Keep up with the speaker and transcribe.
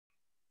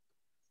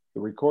the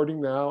recording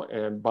now.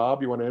 And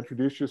Bob, you want to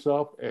introduce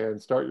yourself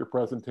and start your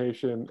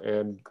presentation?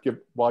 And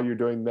while you're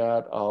doing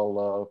that,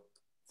 I'll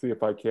see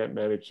if I can't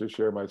manage to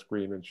share my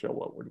screen and show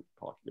what we're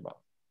talking about.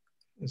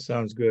 That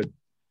sounds good.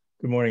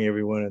 Good morning,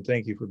 everyone, and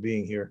thank you for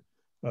being here.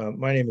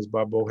 My name is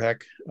Bob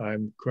Bohack.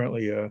 I'm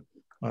currently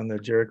on the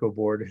Jericho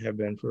board, have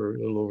been for a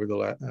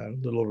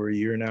little over a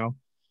year now.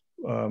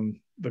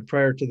 But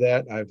prior to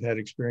that, I've had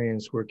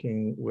experience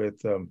working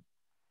with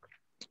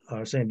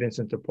St.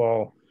 Vincent de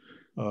Paul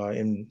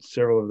in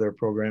several of their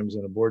programs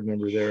and a board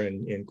member there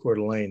in Coeur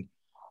d'Alene.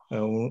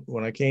 When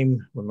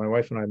my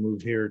wife and I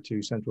moved here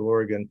to Central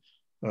Oregon,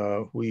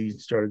 we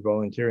started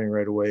volunteering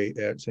right away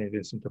at St.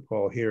 Vincent de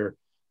Paul here.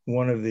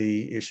 One of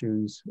the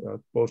issues,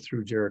 both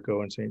through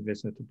Jericho and St.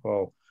 Vincent de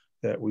Paul,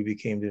 that we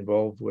became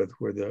involved with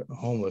were the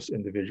homeless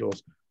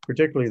individuals,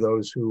 particularly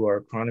those who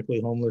are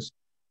chronically homeless,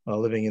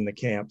 living in the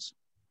camps.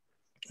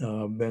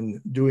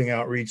 Been doing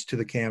outreach to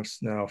the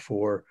camps now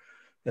for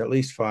at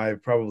least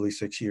 5, probably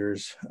 6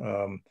 years.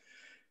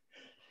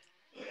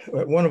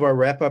 At one of our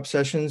wrap-up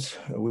sessions,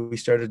 we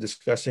started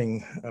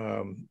discussing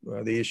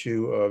the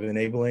issue of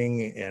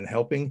enabling and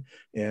helping,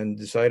 and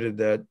decided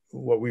that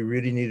what we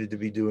really needed to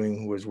be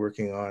doing was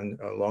working on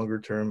a longer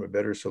term, a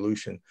better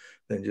solution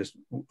than just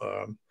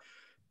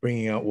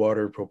bringing out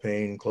water,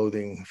 propane,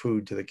 clothing,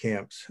 food to the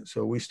camps.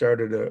 So we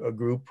started a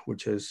group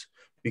which has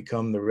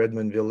become the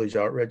Redmond Village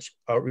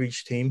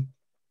Outreach Team.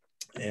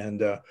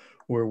 And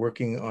we're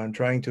working on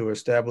trying to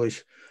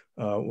establish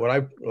what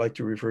I like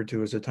to refer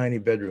to as a tiny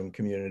bedroom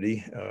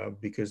community,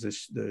 because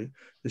the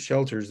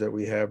shelters that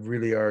we have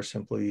really are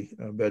simply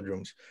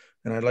bedrooms.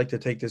 And I'd like to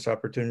take this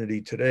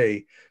opportunity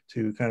today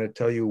to kind of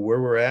tell you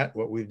where we're at,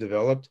 what we've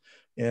developed,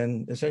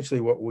 and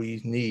essentially what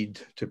we need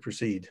to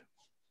proceed.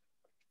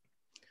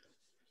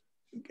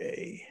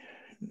 Okay,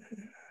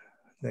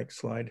 next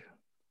slide.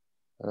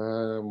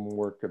 I'm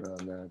working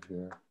on that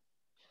here.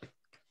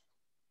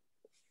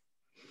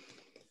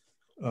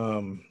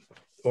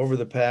 Over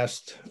the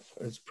past,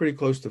 it's pretty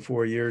close to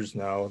 4 years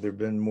now, there have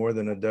been more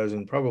than a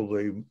dozen,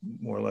 probably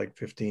more like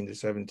 15 to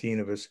 17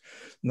 of us,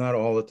 not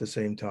all at the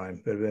same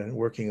time, but have been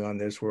working on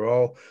this. We're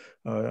all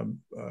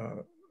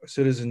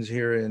citizens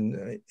here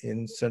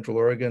in Central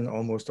Oregon.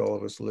 Almost all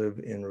of us live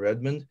in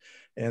Redmond,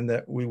 and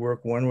that we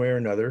work one way or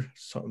another.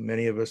 So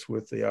many of us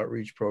with the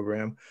outreach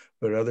program,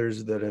 but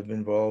others that have been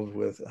involved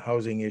with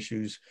housing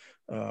issues,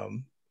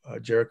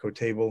 Jericho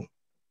Table,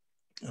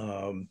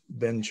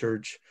 Ben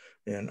Church,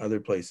 and other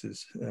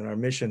places. And our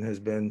mission has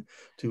been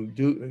to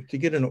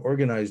get an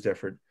organized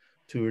effort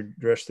to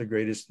address the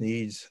greatest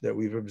needs that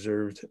we've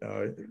observed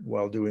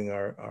while doing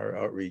our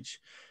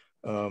outreach.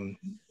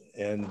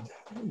 And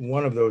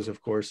one of those,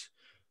 of course,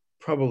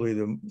 probably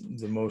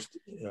the most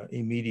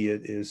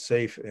immediate, is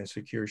safe and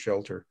secure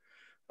shelter.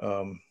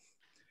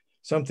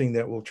 Something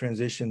that will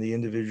transition the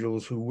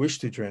individuals who wish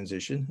to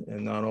transition,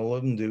 and not all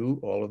of them do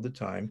all of the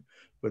time,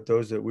 but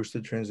those that wish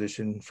to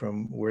transition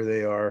from where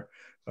they are,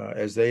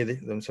 as they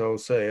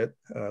themselves say it,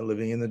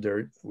 living in the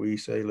dirt, we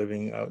say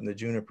living out in the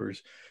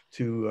junipers,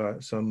 to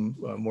some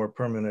more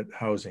permanent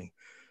housing.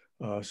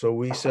 So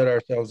we set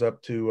ourselves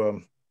up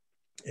to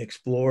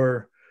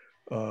explore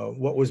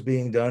what was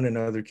being done in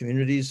other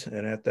communities.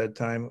 And at that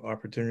time,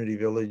 Opportunity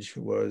Village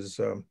was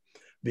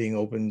being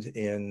opened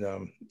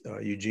in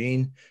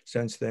Eugene.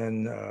 Since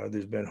then,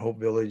 there's been Hope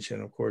Village,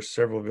 and of course,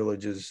 several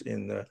villages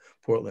in the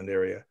Portland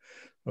area.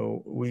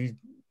 So we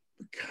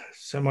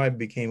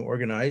became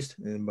organized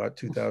in about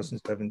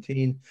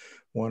 2017,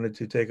 wanted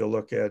to take a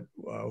look at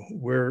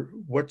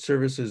what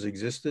services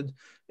existed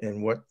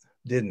and what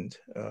didn't.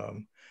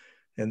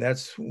 And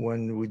that's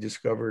when we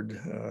discovered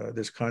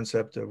this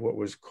concept of what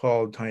was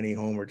called tiny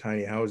home or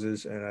tiny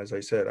houses. And as I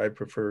said, I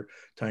prefer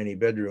tiny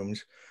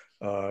bedrooms.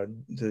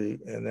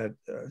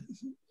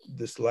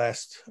 This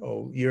last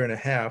year and a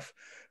half,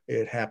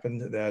 it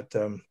happened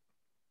that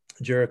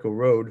Jericho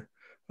Road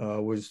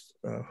was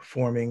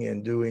forming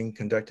and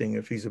conducting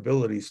a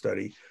feasibility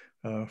study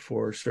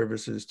for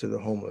services to the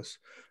homeless.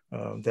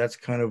 That's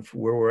kind of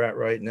where we're at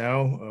right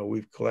now.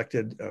 We've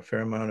collected a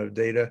fair amount of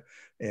data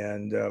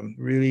and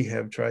really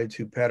have tried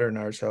to pattern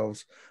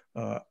ourselves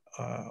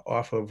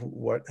off of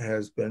what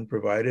has been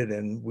provided,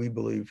 and we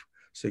believe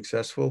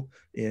successful,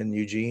 in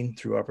Eugene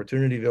through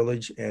Opportunity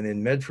Village and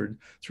in Medford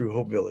through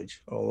Hope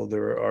Village, although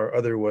there are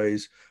other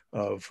ways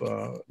of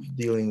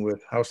dealing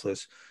with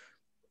houseless.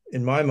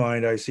 In my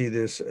mind, I see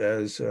this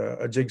as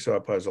a jigsaw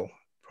puzzle,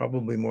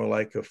 probably more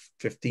like a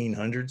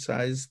 1,500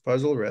 size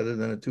puzzle rather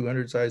than a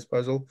 200 size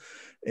puzzle.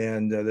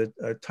 And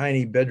a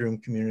tiny bedroom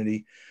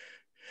community,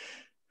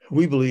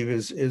 we believe,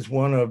 is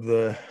one of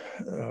the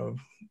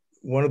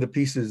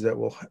pieces that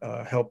will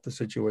help the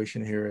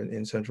situation here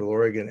in Central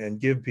Oregon and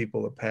give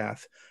people a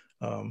path.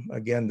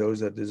 Again, those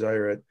that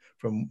desire it,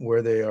 from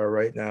where they are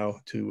right now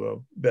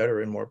to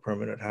better and more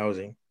permanent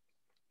housing.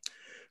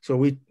 So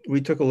we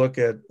took a look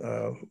at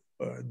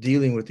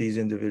dealing with these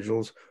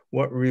individuals,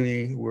 what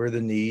really were the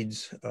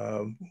needs,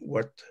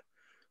 what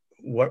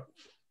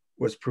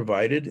was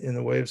provided in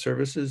the way of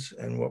services,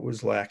 and what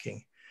was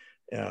lacking.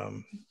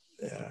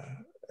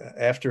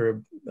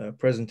 after a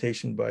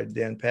presentation by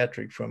Dan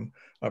Patrick from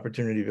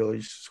Opportunity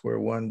Village Square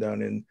One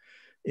down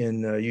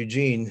in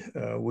Eugene,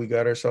 we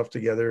got ourselves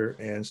together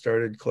and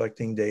started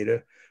collecting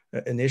data,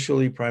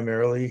 initially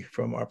primarily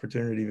from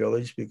Opportunity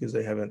Village, because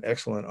they have an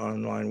excellent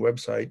online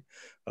website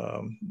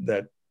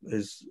that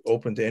is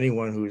open to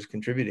anyone who is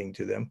contributing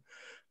to them.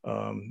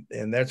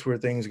 And that's where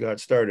things got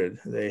started.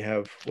 They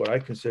have what I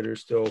consider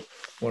still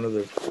one of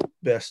the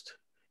best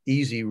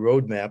easy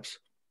roadmaps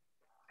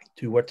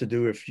to what to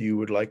do if you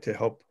would like to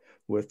help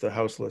with the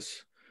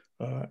houseless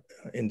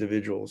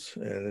individuals.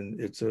 And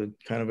it's a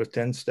kind of a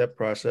 10-step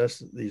process.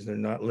 These are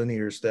not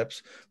linear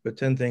steps, but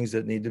 10 things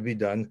that need to be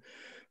done.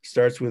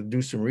 Starts with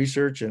do some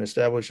research and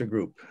establish a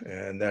group.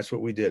 And that's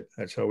what we did.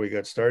 That's how we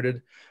got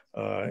started.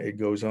 It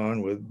goes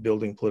on with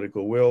building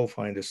political will,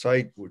 find a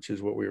site, which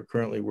is what we are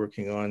currently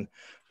working on,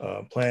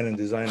 plan and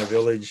design a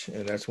village.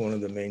 And that's one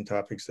of the main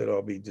topics that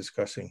I'll be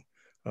discussing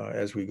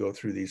as we go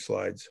through these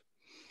slides.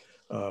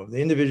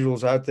 The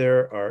individuals out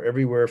there are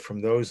everywhere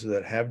from those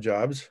that have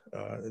jobs.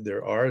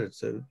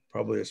 It's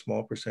probably a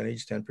small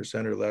percentage,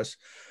 10% or less.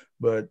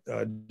 But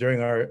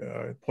during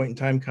our point in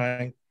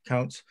time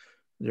counts,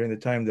 during the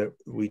time that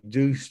we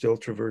do still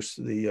traverse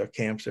the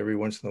camps every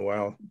once in a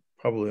while,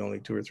 probably only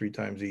 2 or 3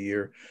 times a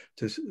year,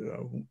 to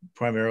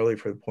primarily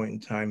for the point in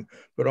time,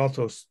 but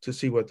also to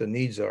see what the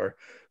needs are.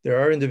 There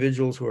are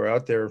individuals who are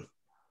out there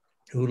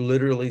who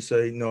literally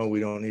say, no, we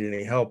don't need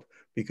any help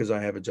because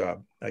I have a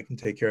job. I can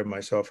take care of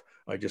myself.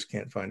 I just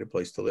can't find a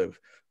place to live.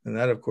 And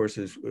that, of course,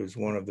 is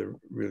one of the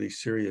really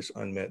serious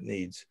unmet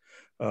needs.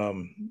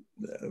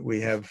 We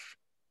have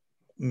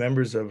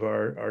members of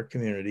our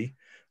community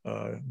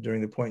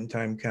during the point in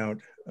time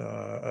count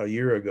a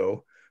year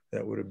ago,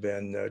 that would have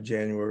been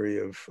January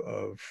of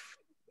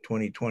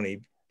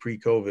 2020,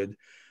 pre-COVID.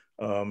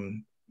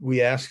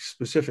 We asked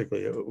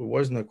specifically, it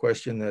wasn't a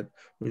question that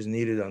was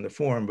needed on the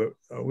form, but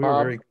we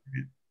were very,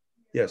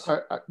 yes.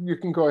 You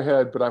can go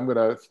ahead, but I'm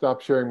gonna stop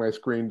sharing my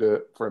screen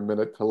for a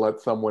minute to let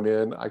someone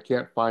in. I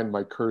can't find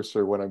my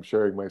cursor when I'm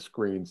sharing my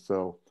screen,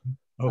 so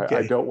okay.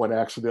 I don't want to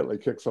accidentally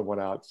kick someone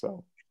out,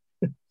 so.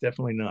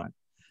 Definitely not.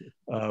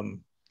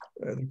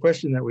 The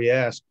question that we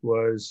asked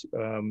was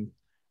kind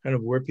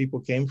of where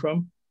people came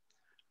from,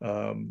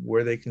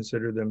 where they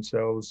considered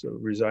themselves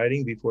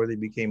residing before they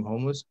became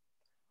homeless.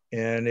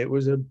 And it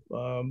was a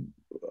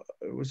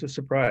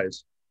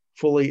surprise.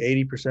 Fully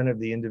 80% of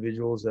the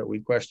individuals that we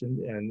questioned,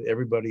 and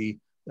everybody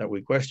that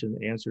we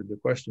questioned answered the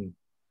question,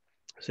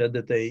 said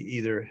that they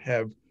either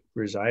have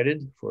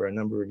resided for a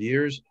number of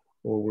years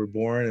or were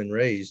born and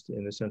raised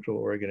in the Central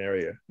Oregon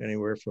area,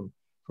 anywhere from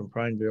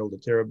Prineville to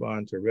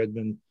Terrebonne to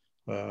Redmond,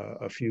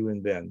 a few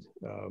in Bend.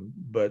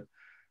 But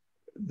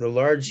the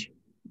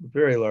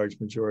very large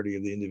majority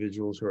of the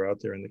individuals who are out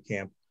there in the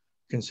camp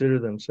consider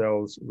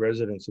themselves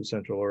residents of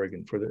Central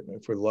Oregon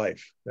for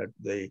life, that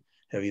they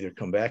have either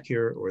come back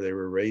here or they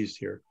were raised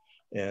here,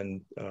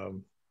 and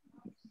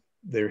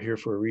they're here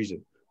for a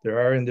reason. There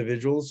are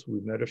individuals,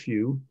 we've met a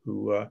few,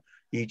 who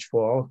each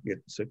fall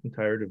get sick and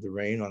tired of the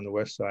rain on the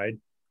west side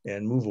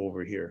and move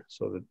over here,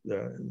 so that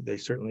they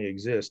certainly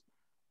exist,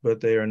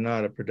 but they are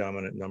not a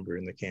predominant number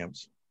in the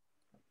camps.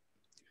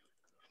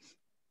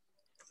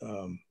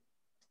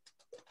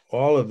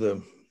 All of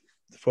the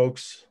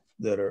folks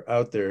that are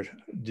out there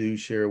do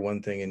share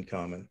one thing in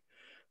common,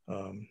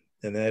 and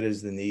that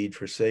is the need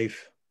for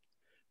safe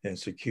and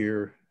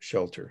secure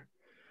shelter.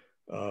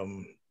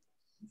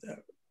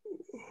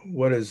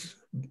 What is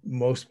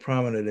most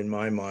prominent in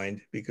my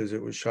mind, because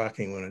it was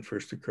shocking when it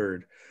first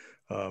occurred,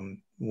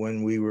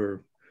 when we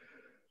were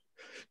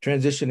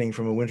transitioning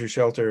from a winter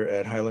shelter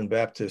at Highland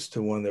Baptist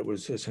to one that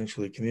was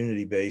essentially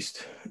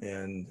community-based.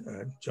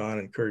 And John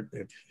and Kurt,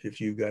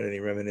 if you've got any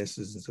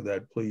reminiscences of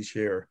that, please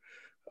share.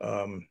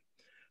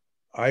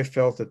 I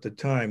felt at the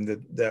time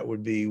that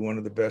would be one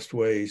of the best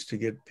ways to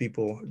get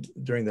people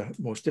during the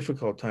most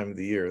difficult time of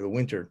the year, the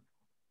winter,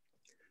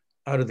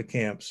 out of the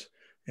camps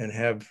and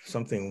have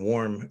something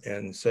warm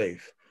and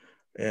safe.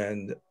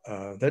 And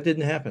that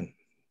didn't happen.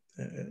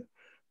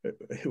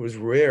 It was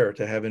rare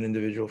to have an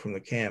individual from the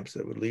camps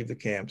that would leave the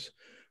camps,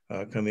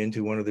 come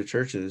into one of the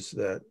churches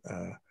that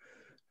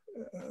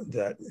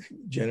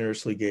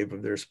generously gave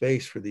of their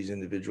space for these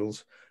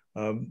individuals,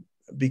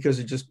 because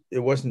it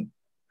wasn't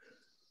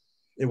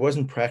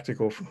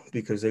practical,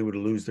 because they would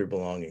lose their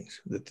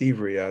belongings. The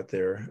thievery out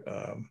there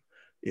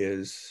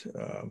is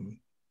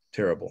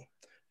terrible.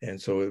 And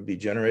so it would be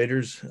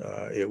generators,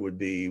 it would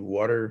be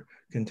water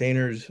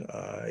containers,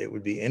 it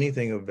would be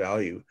anything of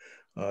value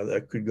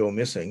that could go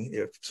missing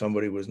if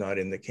somebody was not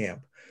in the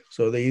camp.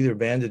 So they either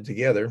banded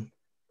together,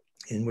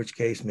 in which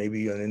case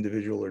maybe an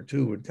individual or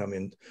two would come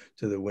into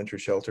the winter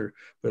shelter,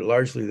 but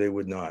largely they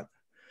would not.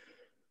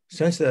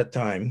 Since that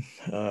time,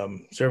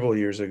 several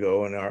years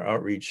ago in our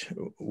outreach,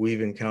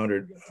 we've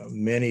encountered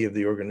many of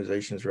the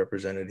organizations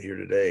represented here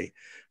today.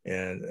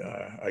 And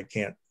I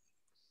can't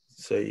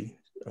say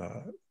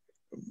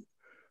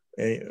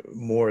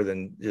more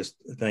than just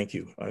thank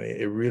you. I mean,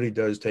 it really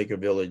does take a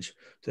village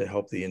to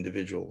help the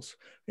individuals.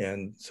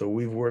 And so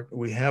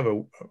we have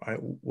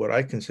what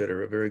I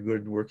consider a very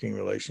good working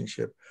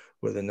relationship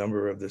with a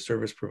number of the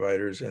service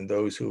providers and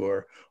those who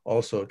are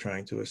also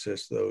trying to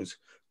assist those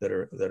that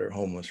are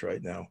homeless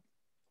right now.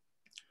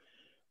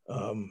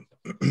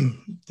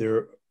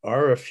 There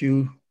are a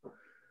few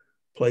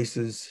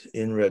places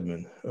in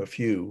Redmond, a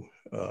few.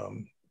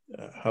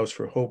 House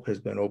for Hope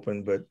has been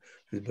open, but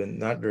has been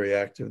not very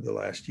active the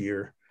last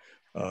year.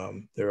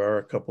 There are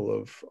a couple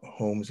of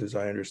homes, as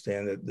I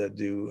understand it, that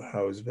do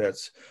house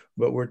vets,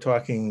 but we're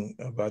talking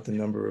about the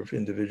number of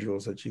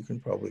individuals that you can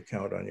probably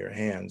count on your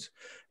hands.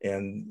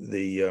 And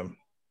the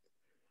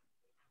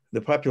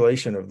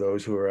population of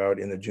those who are out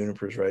in the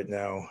junipers right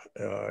now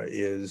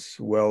is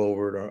well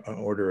over an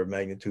order of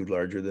magnitude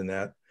larger than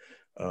that.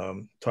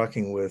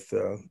 Talking with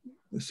the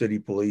city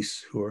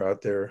police who are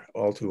out there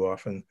all too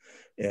often,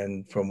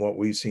 and from what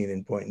we've seen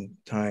in point in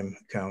time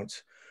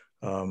counts,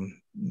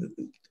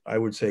 I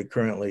would say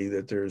currently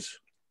that there's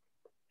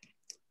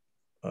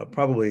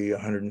probably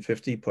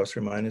 150 plus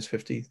or minus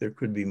 50. There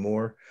could be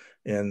more,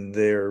 and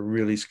they're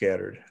really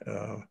scattered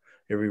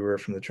everywhere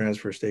from the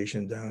transfer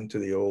station down to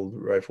the old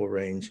rifle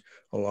range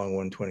along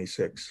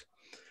 126.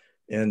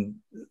 And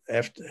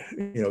after,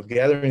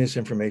 gathering this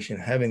information,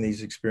 having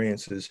these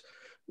experiences,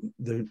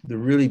 the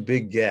really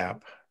big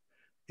gap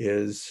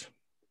is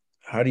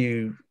how do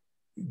you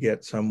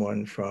get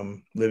someone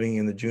from living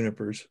in the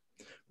junipers,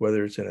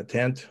 whether it's in a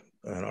tent,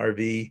 an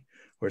RV,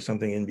 or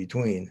something in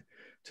between,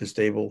 to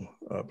stable,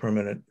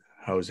 permanent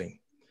housing?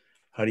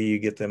 How do you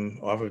get them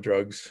off of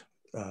drugs?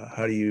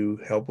 How do you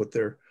help with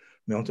their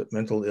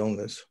mental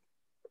illness?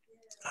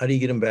 How do you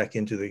get them back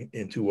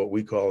into what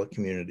we call a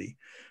community?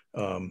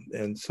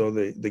 And so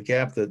the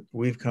gap that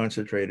we've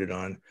concentrated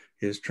on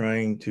is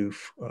trying to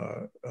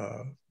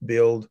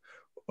build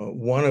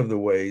one of the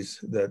ways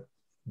that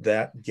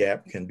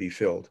gap can be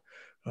filled.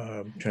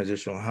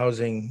 Transitional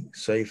housing,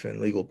 safe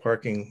and legal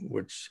parking,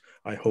 which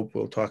I hope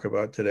we'll talk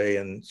about today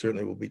and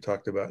certainly will be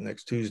talked about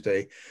next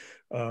Tuesday.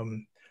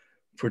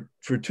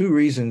 For two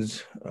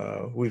reasons,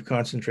 we've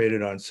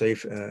concentrated on a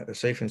safe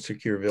and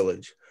secure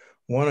village.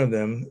 One of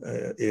them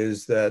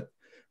is that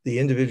the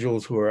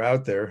individuals who are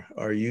out there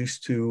are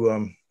used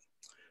to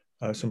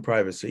some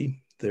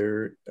privacy.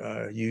 They're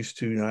used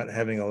to not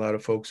having a lot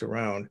of folks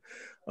around.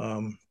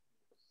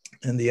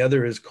 And the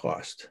other is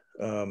cost.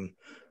 I've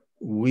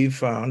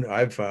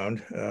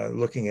found,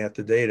 looking at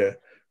the data,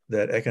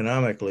 that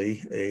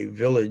economically a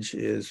village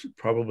is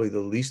probably the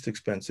least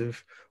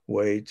expensive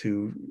way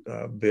to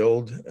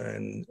build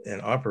and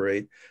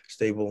operate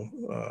stable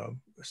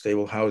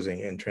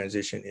housing and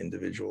transition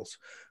individuals.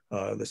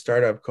 The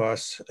startup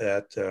costs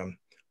at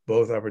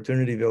both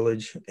Opportunity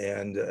Village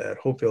and at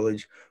Hope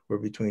Village were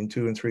between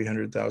 $200,000 and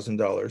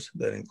 $300,000.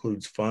 That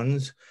includes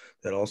funds.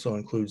 That also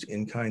includes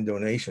in-kind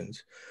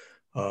donations.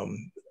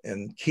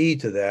 And key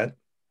to that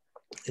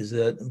is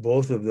that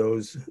both of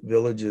those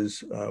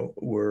villages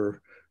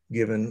were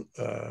given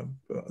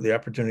the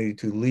opportunity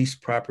to lease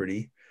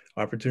property.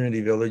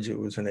 Opportunity Village, it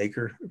was an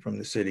acre from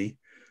the city,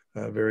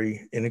 a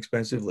very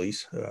inexpensive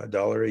lease,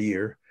 $1 a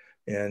year.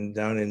 And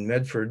down in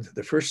Medford,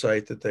 the first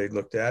site that they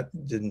looked at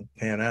didn't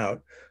pan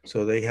out.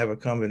 So they have a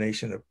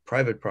combination of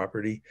private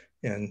property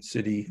and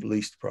city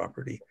leased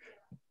property.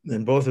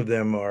 And both of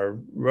them are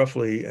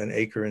roughly an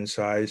acre in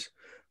size.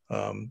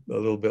 A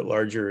little bit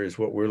larger is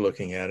what we're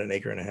looking at, 1.5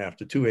 acres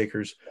to 2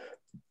 acres.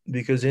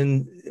 Because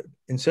in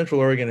Central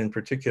Oregon in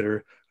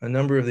particular, a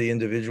number of the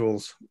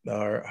individuals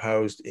are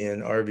housed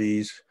in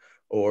RVs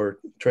or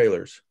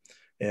trailers.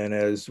 And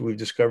as we've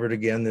discovered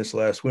again this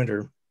last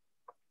winter,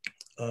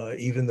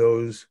 even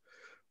though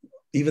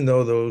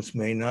those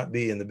may not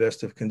be in the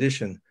best of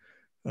condition,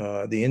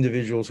 the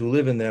individuals who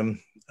live in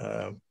them,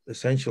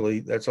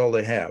 essentially, that's all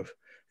they have.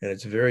 And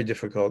it's very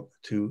difficult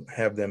to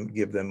have them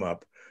give them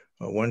up.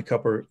 One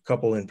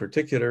couple in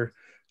particular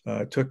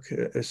took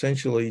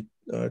essentially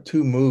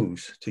 2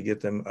 moves to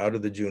get them out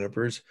of the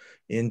junipers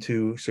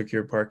into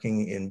secure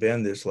parking in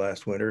Bend this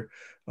last winter.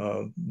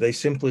 They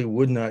simply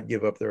would not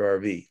give up their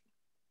RV.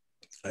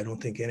 I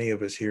don't think any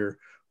of us here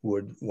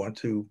would want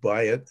to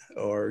buy it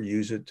or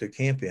use it to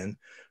camp in,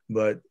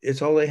 but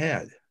it's all they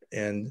had.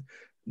 And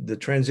the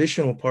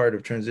transitional part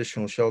of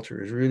transitional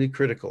shelter is really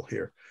critical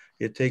here.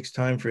 It takes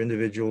time for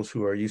individuals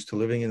who are used to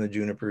living in the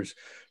junipers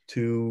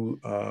to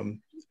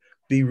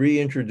be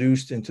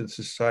reintroduced into the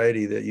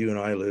society that you and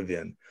I live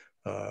in.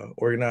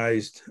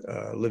 Organized,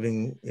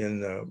 living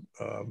in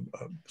a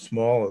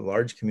small and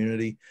large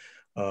community,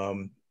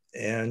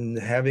 and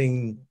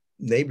having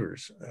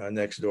neighbors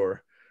next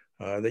door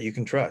that you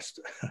can trust.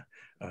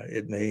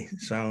 It may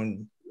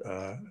sound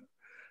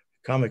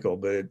comical,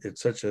 but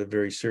it's such a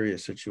very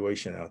serious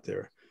situation out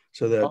there.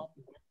 So that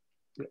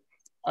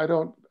I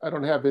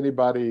don't have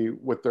anybody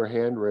with their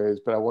hand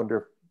raised, but I wonder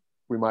if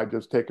we might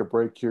just take a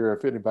break here.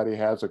 If anybody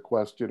has a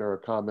question or a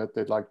comment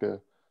they'd like to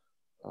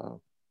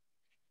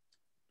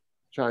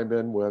chime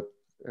in with,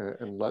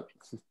 and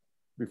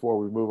before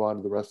we move on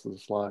to the rest of the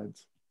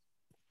slides.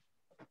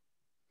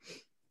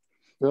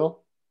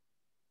 Bill?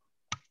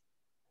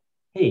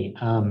 Hey,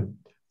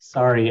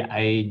 sorry,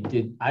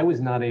 I was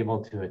not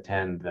able to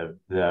attend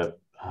the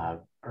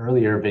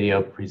earlier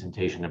video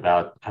presentation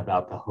about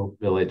the Hope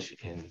Village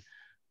in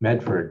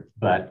Medford,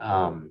 but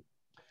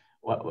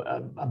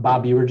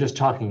Bob, you were just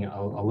talking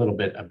a little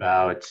bit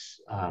about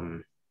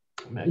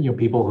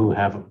people who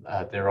have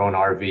their own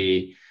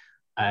RV,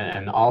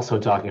 and also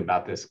talking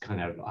about this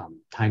kind of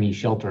tiny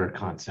shelter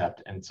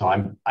concept. And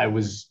so I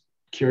was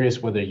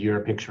curious whether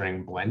you're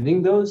picturing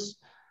blending those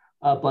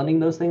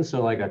things,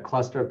 so like a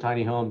cluster of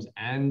tiny homes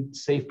and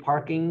safe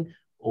parking,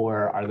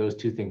 or are those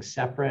two things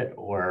separate,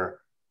 or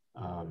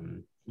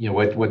how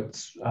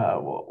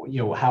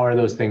are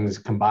those things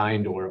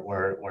combined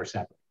or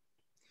separate?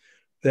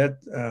 That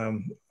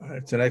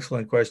it's an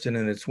excellent question,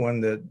 and it's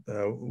one that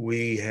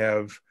we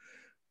have,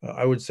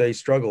 I would say,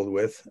 struggled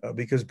with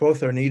because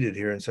both are needed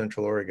here in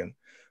Central Oregon.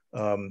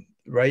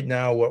 Right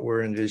now, what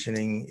we're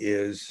envisioning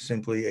is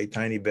simply a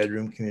tiny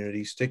bedroom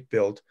community,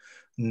 stick-built,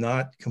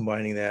 not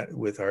combining that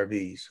with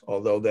RVs,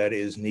 although that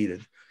is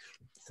needed.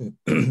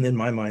 In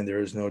my mind, there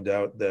is no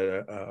doubt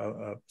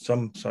that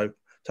some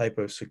type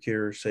of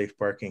secure, safe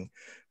parking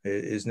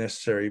is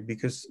necessary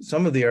because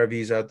some of the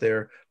RVs out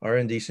there are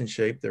in decent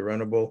shape. They're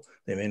runnable.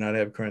 They may not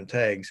have current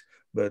tags,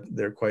 but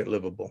they're quite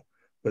livable.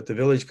 But the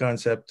village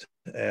concept,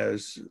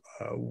 as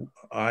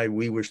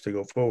we wish to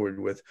go forward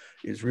with,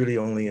 is really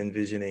only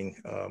envisioning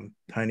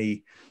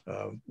tiny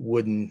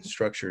wooden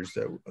structures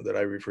that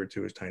I refer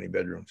to as tiny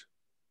bedrooms.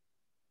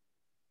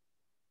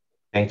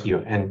 Thank you.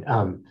 And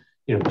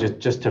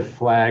just to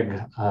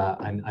flag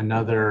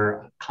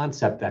another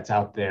concept that's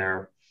out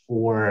there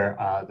for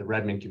the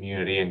Redmond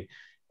community,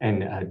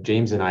 and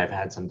James and I have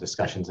had some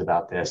discussions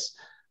about this.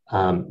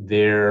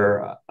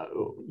 There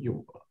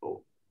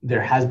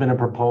has been a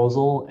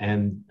proposal,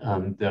 and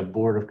the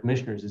Board of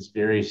Commissioners is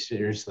very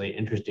seriously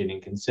interested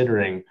in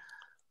considering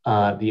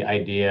the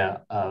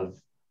idea of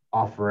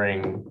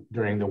offering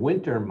during the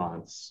winter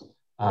months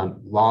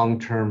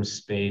long-term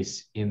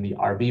space in the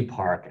RV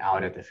park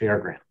out at the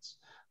fairgrounds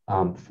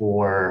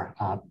for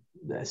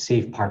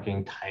safe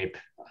parking type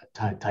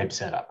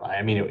setup.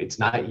 I mean, it's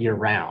not year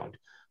round,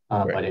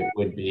 right, but it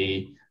would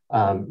be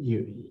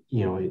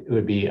it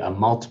would be a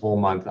multiple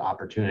month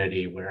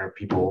opportunity where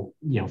people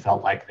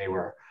felt like they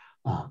were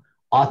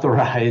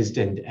authorized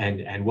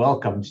and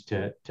welcomed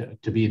to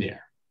be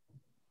there.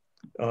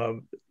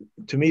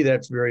 To me,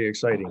 that's very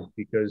exciting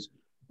because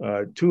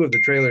two of the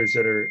trailers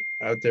that are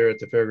out there at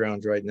the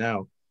fairgrounds right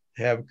now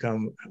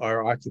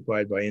are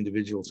occupied by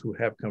individuals who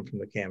have come from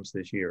the camps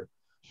this year.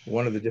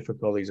 One of the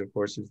difficulties, of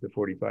course, is the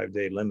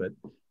 45-day limit.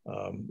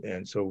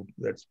 And so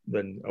that's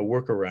been a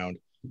workaround,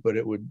 but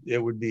it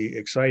would be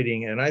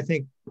exciting. And I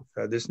think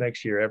this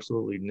next year,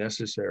 absolutely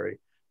necessary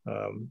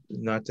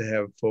not to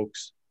have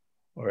folks,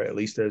 or at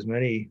least as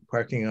many,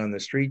 parking on the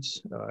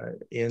streets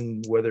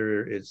in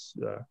whether it's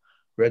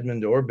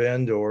Redmond or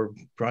Bend or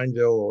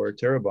Prineville or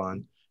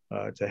Terrebonne,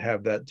 to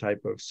have that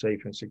type of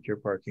safe and secure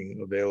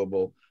parking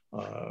available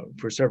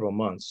for several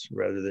months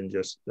rather than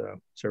just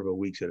several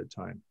weeks at a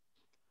time.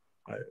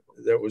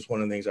 That was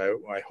one of the things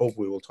I hope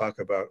we will talk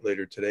about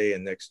later today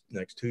and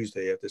next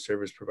Tuesday at the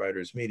service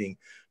providers meeting,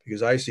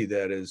 because I see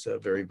that as a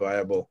very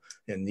viable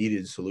and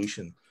needed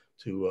solution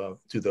to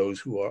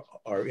those who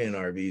are in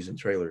RVs and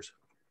trailers.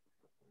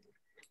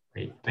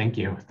 Great, thank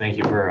you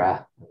for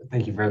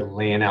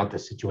laying out the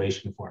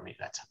situation for me.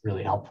 That's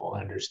really helpful to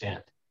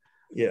understand.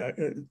 Yeah,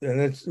 and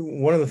that's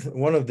one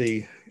of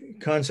the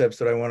concepts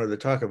that I wanted to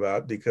talk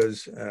about,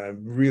 because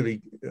I'm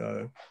really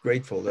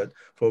grateful that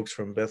folks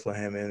from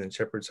Bethlehem Inn and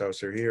Shepherd's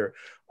House are here.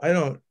 I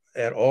don't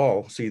at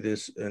all see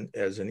this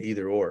as an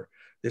either or.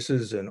 This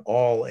is an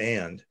all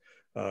and.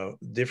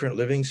 Different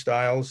living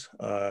styles,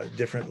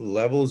 different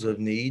levels of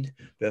need.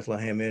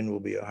 Bethlehem Inn will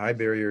be a high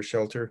barrier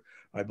shelter.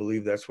 I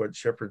believe that's what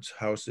Shepherd's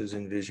House is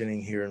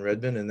envisioning here in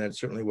Redmond, and that's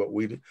certainly what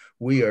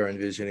we are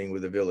envisioning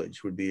with the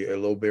village, would be a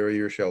low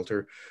barrier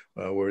shelter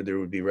where there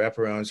would be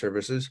wraparound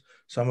services.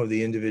 Some of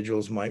the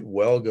individuals might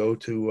well go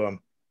to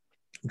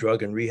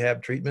drug and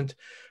rehab treatment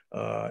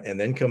and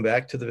then come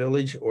back to the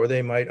village, or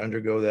they might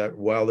undergo that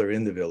while they're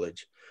in the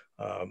village.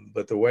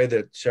 But the way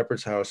that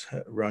Shepherd's House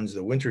runs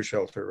the winter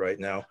shelter right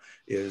now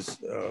is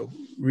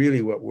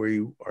really what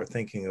we are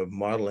thinking of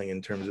modeling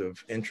in terms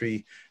of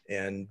entry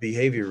and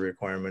behavior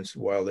requirements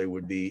while they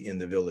would be in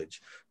the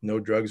village. No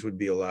drugs would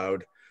be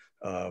allowed,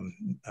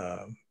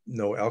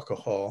 no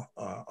alcohol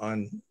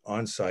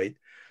on site.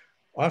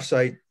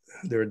 Off-site,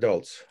 they're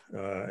adults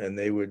and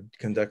they would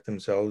conduct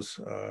themselves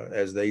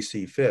as they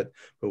see fit.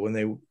 But when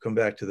they come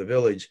back to the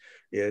village,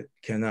 it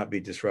cannot be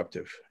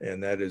disruptive.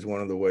 And that is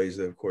one of the ways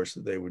that, of course,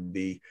 that they would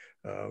be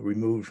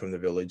removed from the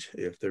village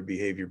if their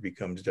behavior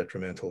becomes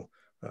detrimental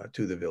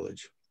to the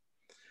village.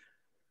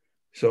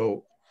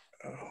 So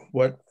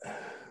what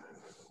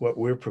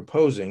we're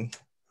proposing,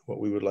 what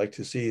we would like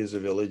to see as a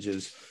village,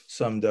 is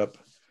summed up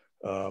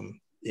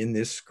in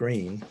this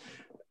screen.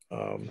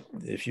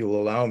 If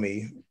you'll allow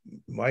me,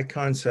 my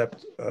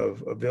concept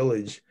of a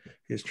village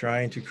is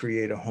trying to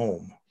create a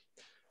home,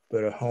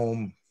 but a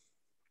home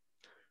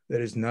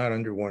that is not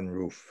under one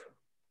roof.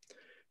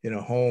 In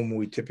a home,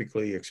 we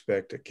typically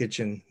expect a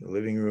kitchen, a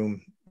living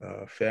room,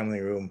 family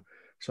room,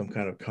 some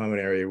kind of common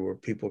area where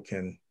people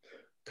can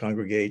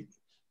congregate,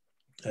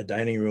 a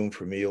dining room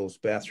for meals,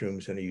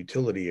 bathrooms, and a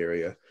utility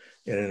area.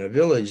 And in a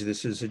village,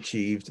 this is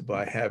achieved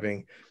by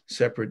having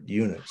separate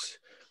units.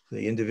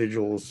 The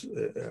individuals,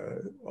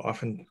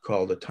 often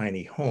called a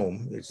tiny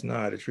home, it's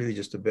not, it's really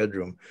just a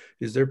bedroom,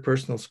 is their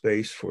personal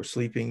space for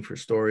sleeping, for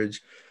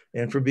storage,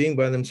 and for being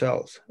by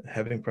themselves,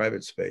 having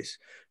private space.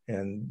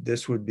 And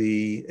this would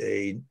be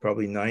a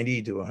probably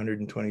 90 to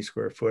 120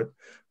 square foot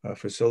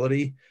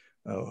facility.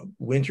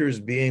 Winters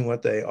being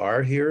what they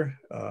are here,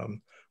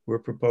 we're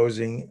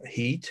proposing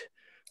heat.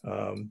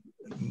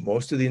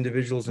 Most of the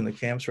individuals in the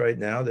camps right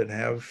now that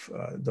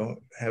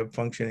don't have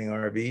functioning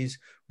RVs,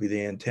 be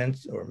they in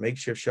tents or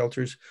makeshift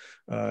shelters,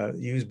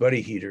 use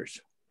buddy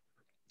heaters.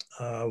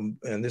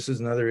 And this is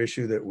another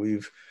issue that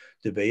we've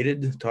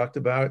debated, talked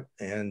about,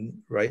 and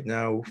right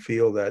now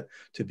feel that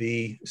to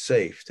be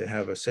safe, to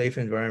have a safe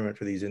environment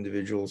for these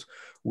individuals,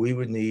 we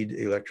would need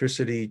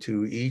electricity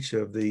to each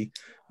of the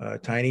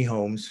tiny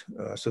homes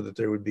so that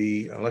there would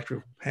be an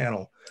electrical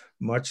panel,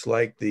 much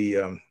like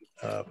the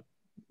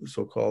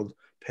so-called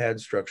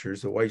pad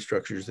structures, the white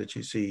structures that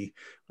you see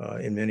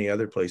in many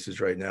other places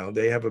right now.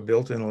 They have a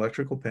built-in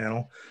electrical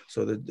panel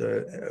so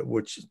that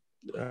which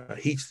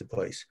heats the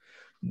place.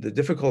 The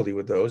difficulty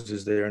with those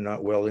is they are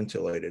not well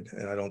insulated,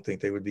 and I don't think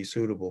they would be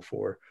suitable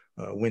for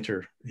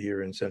winter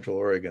here in Central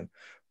Oregon.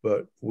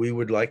 But we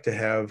would like to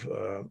have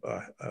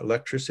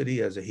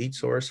electricity as a heat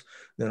source.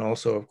 Then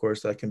also, of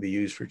course, that can be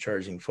used for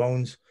charging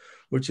phones,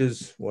 which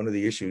is one of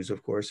the issues,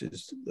 of course,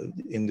 is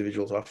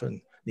individuals often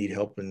need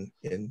help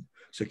in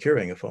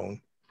securing a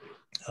phone,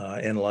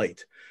 and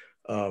light.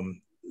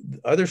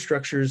 Other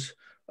structures,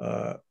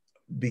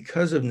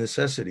 because of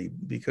necessity,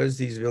 because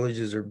these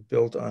villages are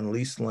built on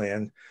leased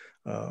land,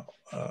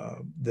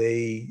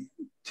 they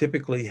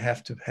typically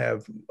have to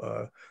have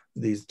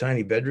these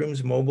tiny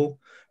bedrooms mobile,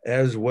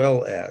 as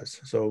well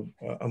as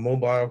a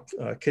mobile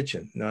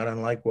kitchen, not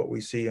unlike what we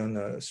see on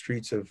the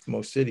streets of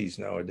most cities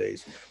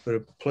nowadays, but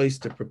a place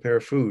to prepare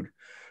food.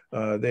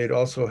 They'd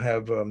also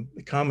have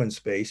common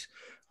space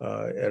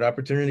at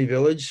Opportunity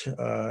Village,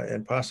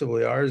 and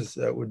possibly ours,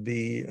 that would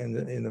be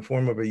in the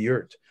form of a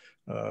yurt,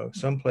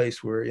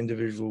 someplace where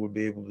individuals would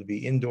be able to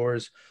be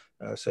indoors,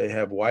 say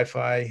have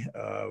Wi-Fi,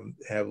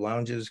 have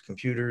lounges,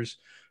 computers,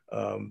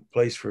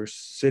 place for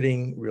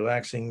sitting,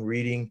 relaxing,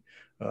 reading,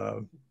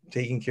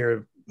 taking care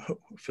of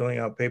filling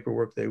out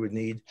paperwork they would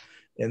need.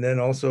 And then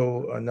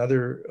also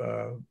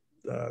another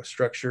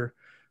structure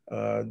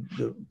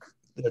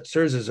that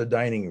serves as a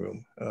dining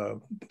room,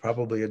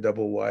 probably a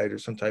double wide or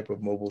some type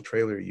of mobile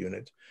trailer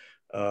unit.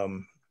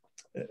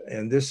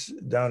 And this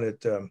down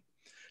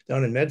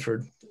in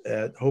Medford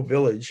at Hope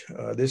Village,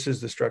 this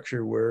is the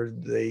structure where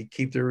they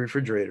keep their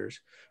refrigerators.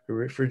 The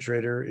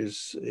refrigerator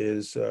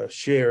is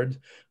shared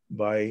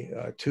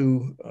by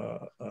two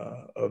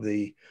of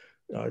the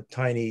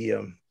tiny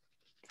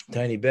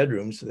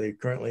bedrooms. They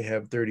currently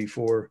have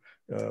 34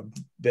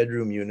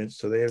 bedroom units,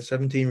 so they have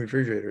 17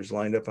 refrigerators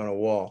lined up on a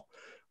wall.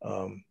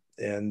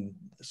 And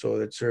so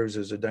it serves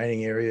as a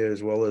dining area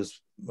as well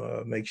as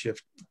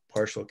makeshift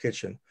partial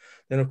kitchen.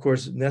 Then, of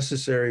course,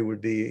 necessary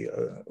would be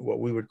what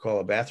we would call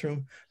a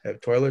bathroom,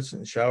 have toilets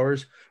and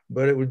showers,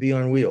 but it would be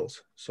on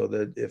wheels so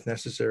that if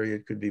necessary,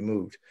 it could be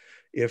moved.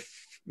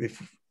 If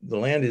the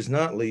land is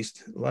not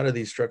leased, a lot of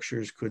these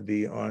structures could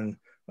be on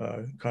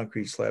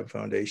concrete slab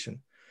foundation.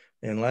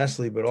 And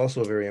lastly, but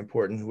also very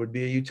important, would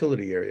be a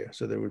utility area.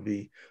 So there would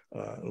be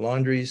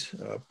laundries,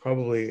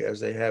 probably as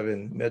they have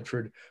in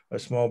Medford, a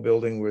small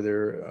building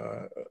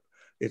where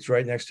it's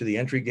right next to the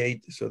entry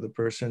gate. So the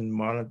person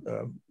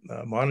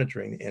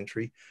monitoring the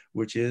entry,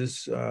 which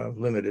is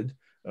limited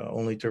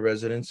only to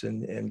residents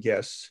and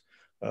guests,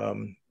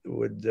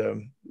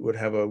 would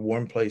have a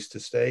warm place to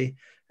stay.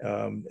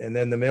 And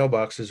then the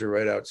mailboxes are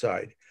right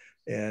outside.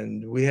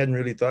 And we hadn't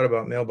really thought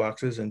about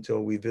mailboxes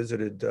until we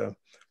visited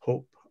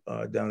Hope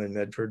down in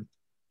Medford.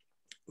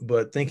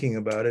 But thinking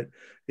about it,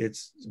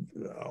 it's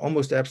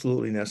almost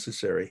absolutely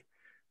necessary.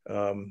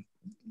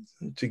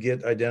 To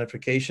get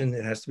identification,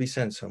 it has to be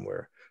sent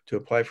somewhere. To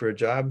apply for a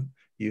job,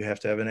 you have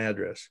to have an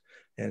address.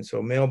 And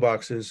so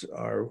mailboxes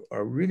are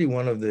really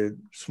one of the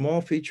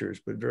small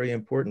features, but very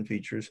important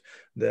features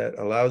that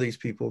allow these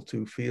people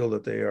to feel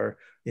that they are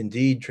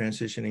indeed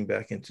transitioning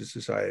back into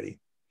society.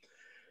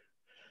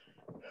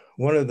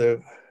 One of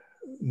the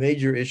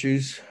major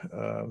issues,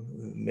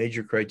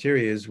 major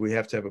criteria is we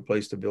have to have a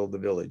place to build the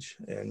village.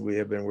 And we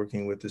have been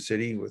working with the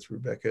city, with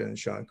Rebecca and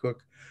Sean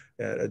Cook,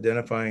 at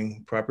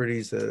identifying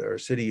properties that are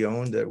city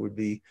owned that would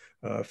be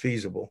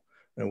feasible.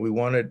 And we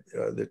wanted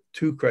the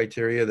two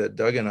criteria that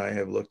Doug and I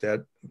have looked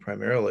at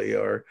primarily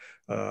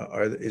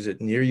is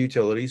it near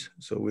utilities?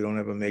 So we don't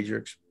have a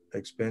major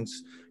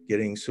expense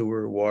getting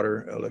sewer,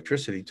 water,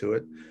 electricity to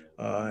it.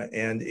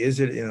 And is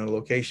it in a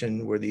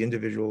location where the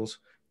individuals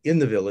in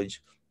the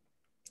village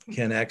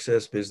can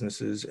access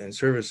businesses and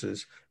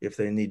services if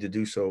they need to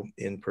do so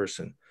in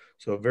person?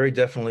 So very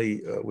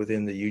definitely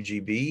within the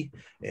UGB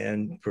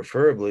and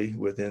preferably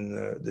within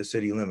the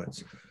city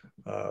limits.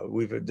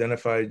 We've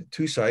identified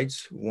 2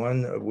 sites,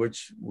 one of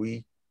which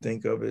we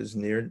think of as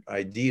near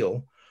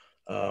ideal.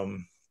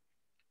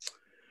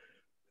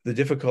 The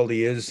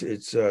difficulty is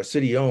it's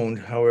city owned,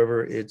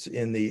 however, it's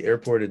in the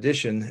airport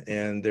addition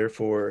and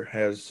therefore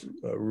has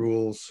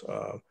rules.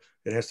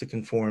 It has to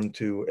conform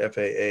to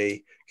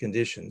FAA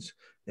conditions.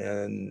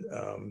 And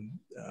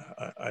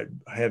I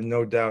have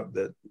no doubt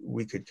that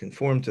we could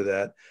conform to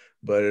that,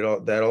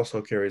 but that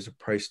also carries a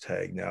price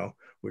tag now,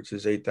 which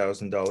is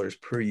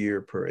 $8,000 per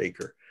year per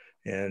acre.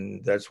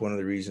 And that's one of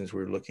the reasons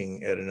we're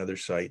looking at another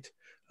site,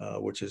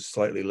 which is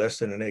slightly less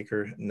than an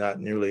acre,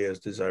 not nearly as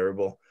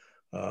desirable.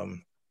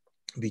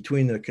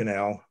 Between the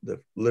canal, the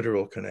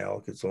literal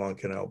canal, it's along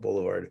Canal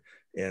Boulevard,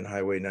 and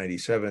Highway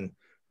 97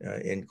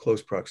 in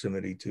close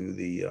proximity to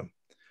the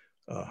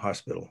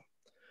hospital.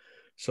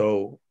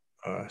 So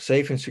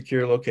safe and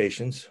secure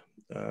locations.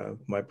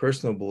 My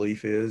personal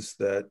belief is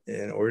that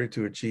in order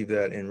to achieve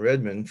that in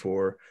Redmond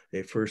for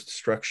a first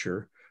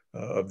structure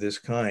of this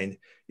kind,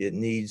 it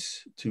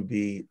needs to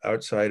be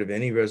outside of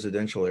any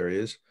residential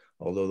areas,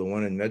 although the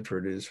one in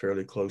Medford is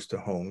fairly close to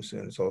homes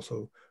and it's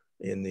also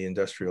in the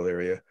industrial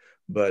area.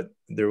 But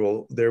there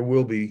will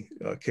be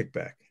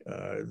kickback.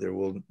 There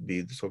will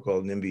be the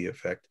so-called NIMBY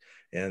effect,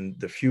 and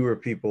the fewer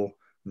people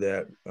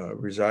that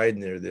reside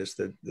near this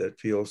that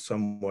feel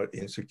somewhat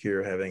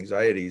insecure, have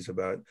anxieties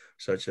about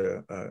such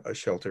a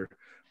shelter,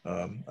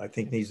 I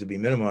think needs to be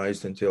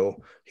minimized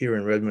until here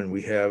in Redmond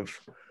we have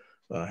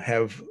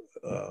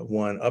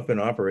one up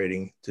and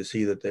operating to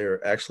see that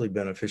they're actually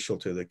beneficial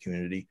to the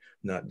community,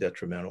 not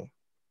detrimental.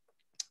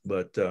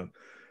 But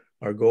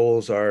our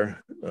goals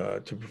are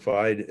to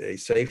provide a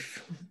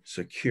safe,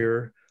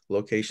 secure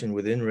location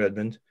within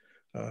Redmond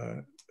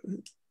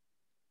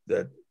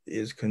that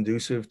is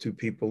conducive to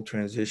people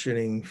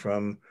transitioning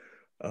from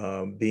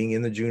being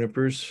in the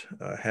junipers,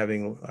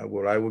 having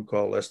what I would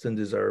call less than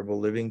desirable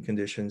living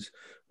conditions,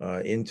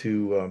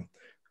 into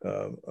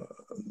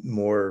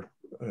more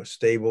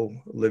stable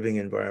living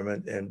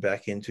environment and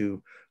back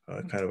into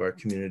kind of our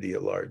community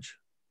at large,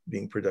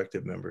 being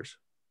productive members.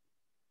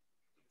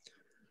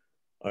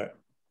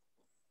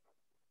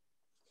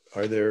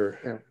 Are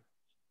there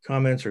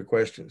comments or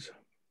questions?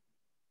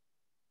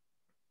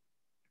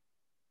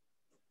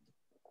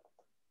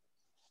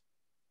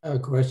 I have a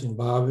question,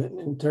 Bob.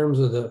 In terms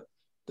of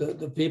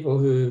the people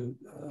who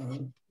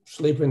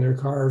sleep in their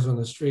cars on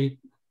the street,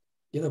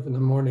 get up in the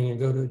morning and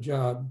go to a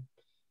job,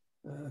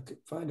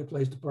 find a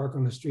place to park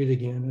on the street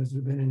again, has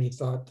there been any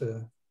thought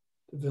the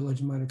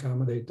village might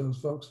accommodate those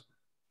folks?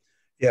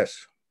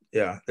 Yes.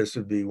 Yeah, this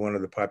would be one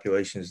of the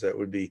populations that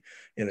would be,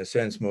 in a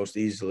sense, most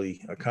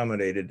easily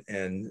accommodated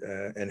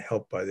and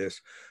helped by this.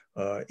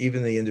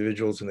 Even the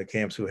individuals in the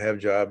camps who have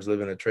jobs,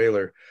 live in a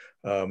trailer,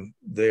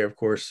 they, of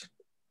course,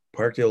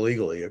 parked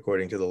illegally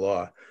according to the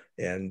law.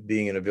 And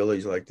being in a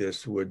village like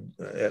this would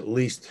at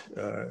least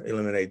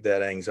eliminate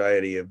that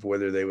anxiety of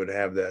whether they would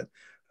have that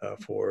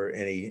for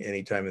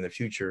any time in the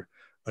future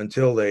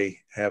until they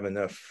have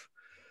enough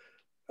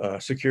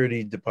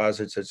security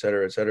deposits, et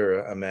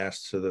cetera,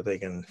 amassed so that they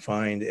can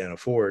find and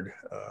afford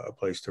a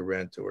place to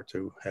rent or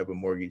to have a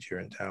mortgage here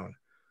in town.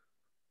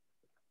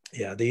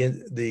 Yeah,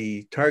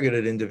 the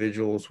targeted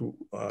individuals,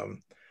 of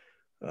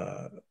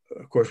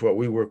course, what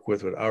we work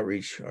with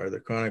outreach are the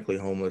chronically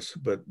homeless,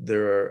 but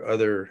there are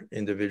other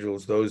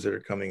individuals, those that are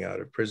coming out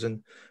of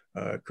prison,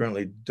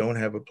 currently don't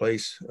have a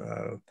place.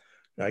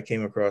 I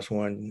came across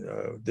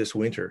one this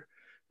winter,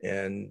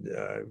 and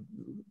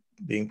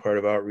being part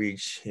of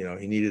outreach, you know,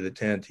 he needed a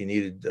tent, he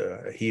needed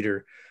a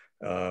heater,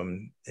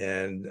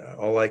 and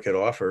all I could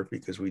offer,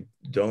 because we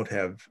don't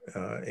have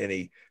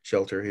any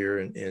shelter here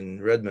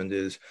in Redmond,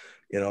 is,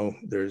 you know,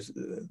 there's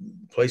a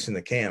place in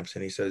the camps,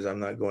 and he says, I'm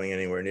not going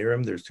anywhere near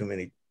him. There's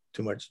too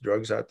much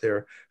drugs out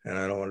there, and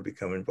I don't want to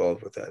become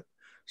involved with that.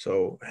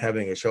 So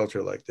having a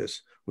shelter like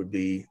this would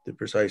be the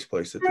precise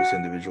place that this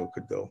individual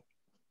could go.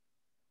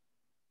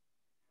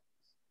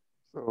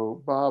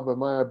 So Bob,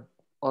 am I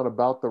on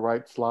about the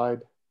right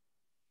slide?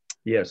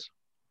 Yes.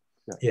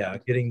 Yeah,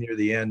 getting near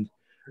the end.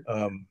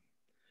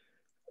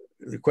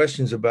 The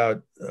questions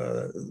about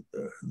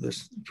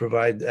this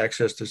provide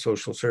access to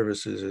social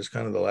services is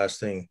kind of the last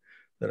thing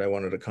that I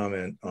wanted to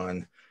comment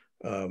on.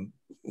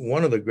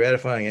 One of the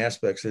gratifying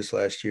aspects this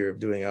last year of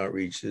doing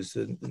outreach is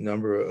the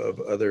number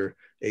of other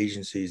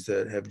agencies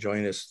that have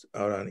joined us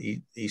out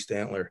on East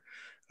Antler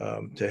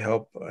to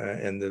help,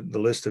 and the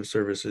list of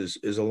services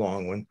is a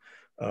long one.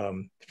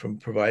 From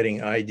providing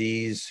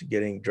IDs,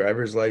 getting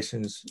driver's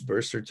license,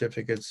 birth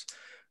certificates,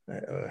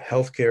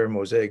 healthcare.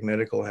 Mosaic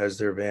Medical has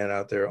their van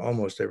out there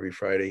almost every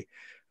Friday.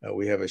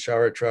 We have a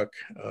shower truck.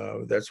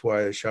 That's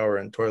why a shower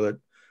and toilet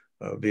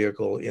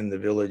vehicle in the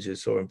village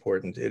is so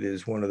important. It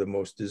is one of the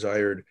most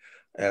desired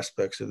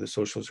aspects of the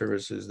social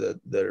services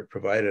that are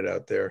provided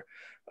out there.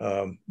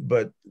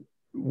 But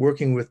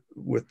working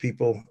with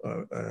people,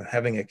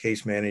 having a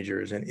case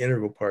manager is an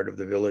integral part of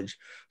the village,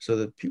 so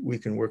that we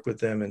can work with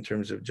them in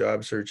terms of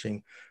job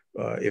searching.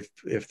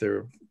 If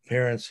they're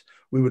parents,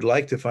 we would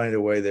like to find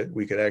a way that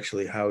we could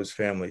actually house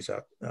families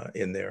up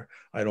in there.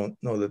 I don't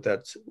know that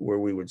that's where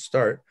we would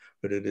start,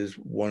 but it is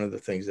one of the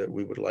things that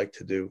we would like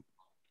to do.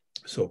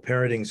 So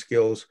parenting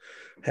skills,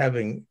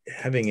 having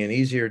an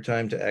easier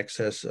time to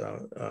access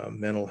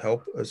mental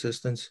health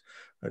assistance,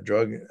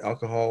 drug,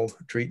 alcohol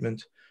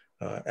treatment,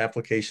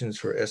 applications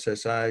for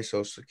SSI,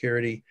 Social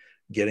Security,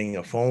 getting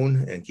a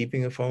phone and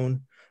keeping a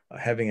phone,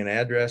 having an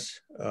address.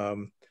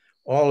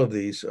 All of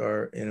these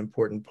are an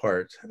important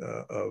part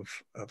of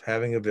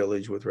having a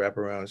village with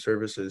wraparound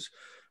services.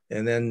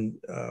 And then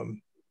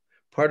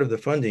part of the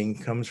funding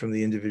comes from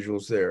the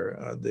individuals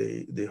there.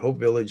 The Hope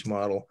Village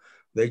model,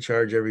 they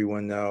charge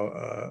everyone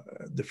now,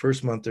 the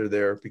first month they're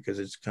there, because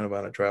it's kind of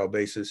on a trial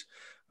basis,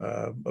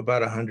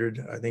 about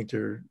 $100. I think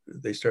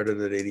they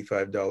started at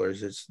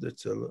 $85. It's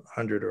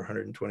 $100 or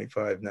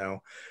 $125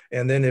 now.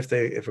 And then if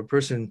a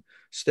person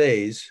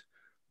stays,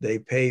 they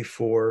pay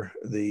for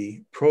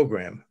the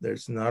program.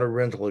 There's not a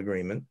rental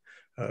agreement,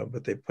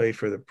 but they pay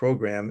for the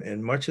program,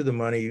 and much of the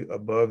money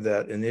above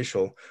that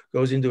initial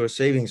goes into a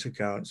savings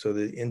account, so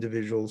the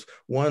individuals,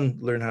 one,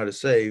 learn how to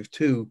save,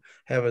 two,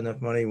 have enough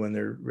money when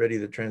they're ready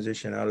to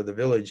transition out of the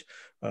village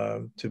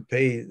to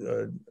pay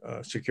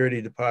a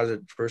security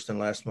deposit first and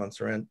last month's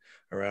rent.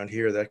 Around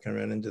here, that can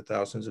run into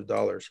thousands of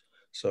dollars.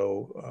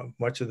 So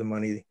much of the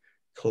money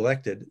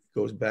collected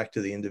goes back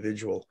to the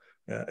individual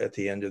at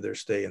the end of their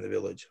stay in the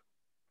village.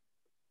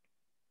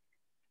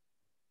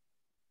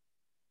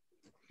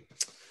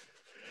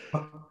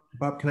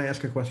 Bob, can I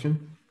ask a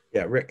question?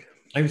 Yeah, Rick.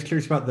 I was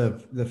curious about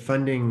the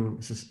funding,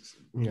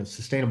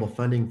 sustainable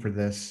funding for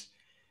this.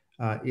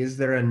 Is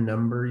there a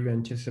number you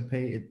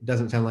anticipate? It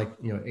doesn't sound like,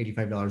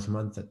 $85 a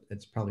month.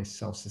 It's probably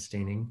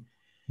self-sustaining.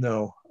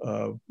 No,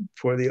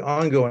 for the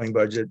ongoing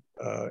budget,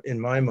 in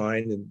my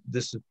mind, and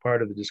this is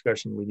part of the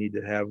discussion we need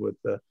to have with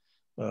the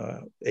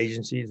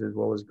agencies as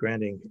well as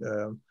granting,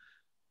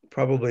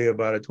 probably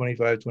about a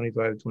 25,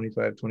 25,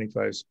 25,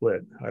 25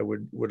 split. I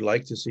would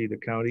like to see the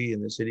county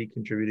and the city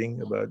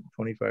contributing about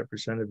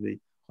 25% of the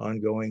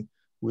ongoing.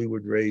 We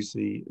would raise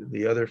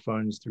the other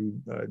funds through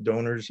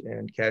donors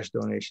and cash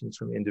donations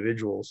from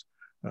individuals.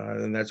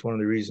 And that's one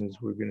of the reasons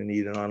we're going to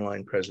need an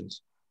online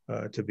presence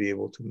to be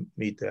able to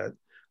meet that.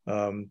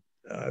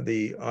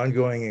 The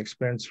ongoing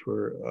expense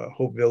for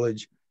Hope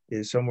Village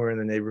is somewhere in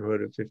the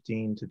neighborhood of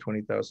 $15,000 to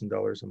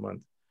 $20,000 a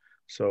month.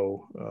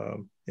 So,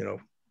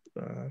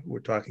 we're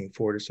talking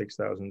 $4,000 to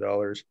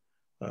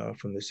 $6,000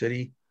 from the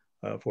city,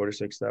 $4,000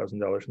 to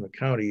 $6,000 from the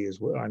county is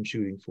what I'm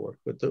shooting for.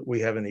 But we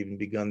haven't even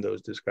begun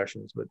those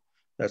discussions, but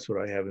that's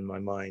what I have in my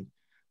mind.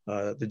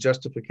 The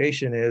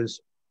justification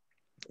is,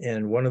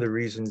 and one of the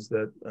reasons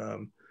that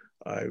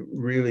I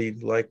really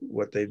like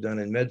what they've done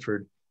in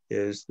Medford,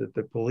 is that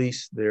the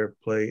police there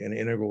play an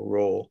integral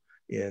role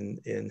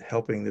in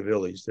helping the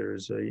village.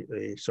 There's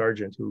a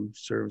sergeant who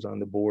serves on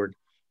the board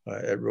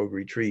at Rogue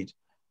Retreat,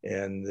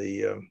 and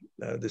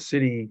the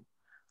city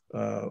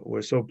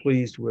was so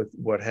pleased with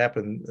what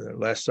happened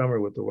last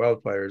summer with the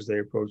wildfires. They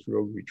approached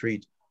Rogue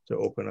Retreat to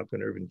open up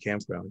an urban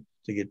campground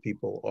to get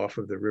people off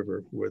of the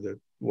river where the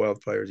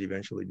wildfires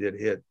eventually did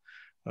hit.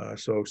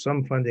 So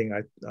some funding,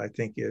 I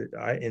think,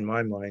 in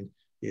my mind,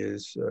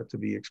 is to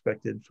be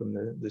expected from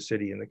the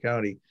city and the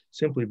county,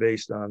 simply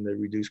based on the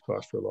reduced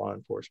cost for law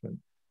enforcement,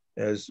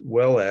 as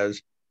well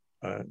as,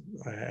 I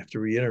have to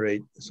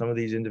reiterate, some of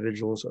these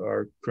individuals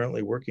are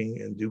currently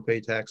working and do pay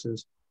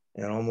taxes,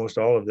 and almost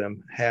all of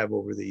them have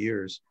over the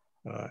years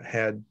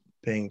had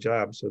paying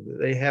jobs, so that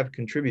they have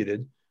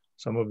contributed.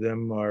 Some of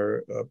them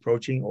are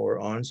approaching or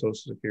on Social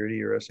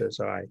Security or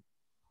SSI.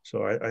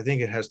 So I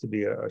think it has to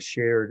be a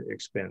shared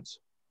expense.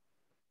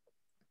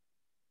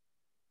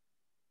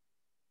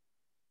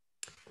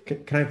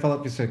 Can I follow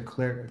up just to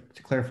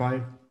clarify?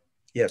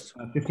 Yes.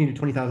 $15,000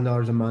 to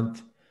 $20,000 a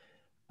month,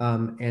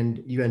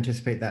 and you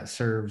anticipate that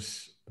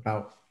serves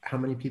about how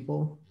many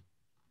people?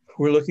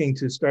 We're looking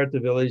to start the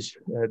village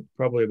at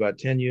probably about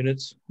 10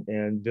 units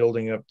and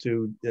building up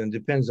to, and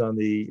depends on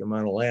the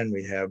amount of land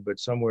we have, but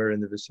somewhere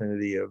in the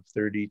vicinity of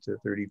 30 to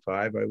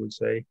 35, I would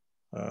say.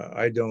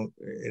 And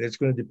it's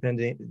going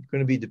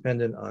to be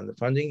dependent on the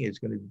funding. It's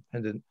going to be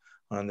dependent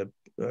on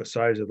the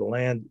size of the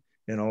land,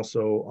 and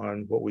also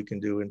on what we can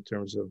do in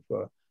terms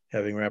of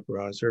having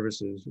wraparound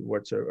services.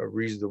 What's a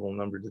reasonable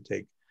number to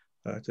take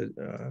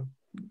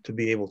to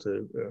be able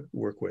to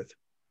work with.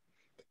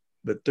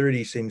 But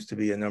 30 seems to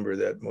be a number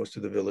that most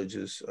of the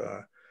villages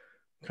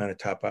kind of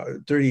top out.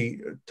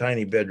 30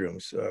 tiny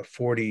bedrooms,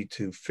 40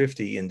 to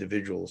 50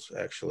 individuals,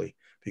 actually,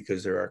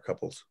 because there are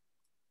couples.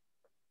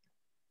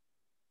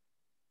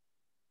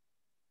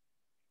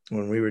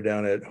 When we were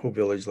down at Hope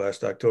Village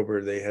last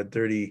October, they had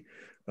 30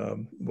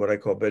 what I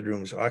call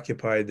bedrooms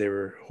occupied. They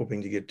were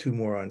hoping to get 2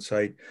 more on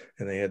site,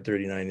 and they had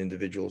 39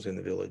 individuals in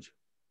the village.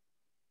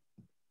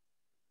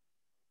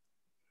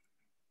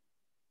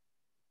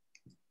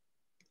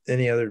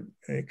 Any other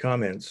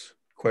comments,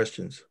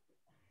 questions?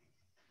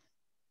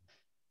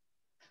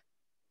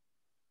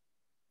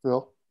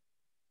 Phil?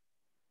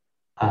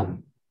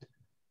 Um,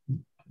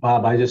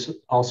 Bob, I just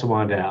also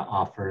wanted to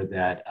offer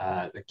that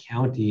the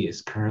county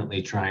is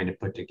currently trying to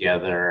put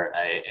together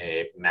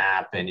a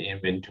map and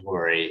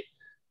inventory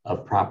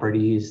of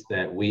properties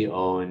that we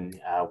own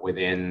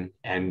within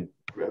and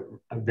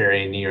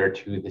very near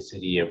to the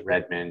city of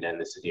Redmond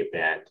and the city of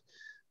Bend.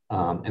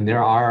 And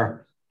there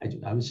are,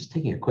 I was just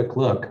taking a quick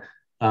look.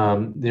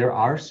 There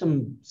are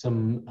some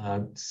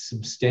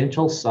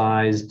substantial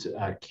sized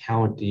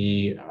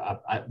county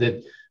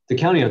that the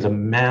county owns a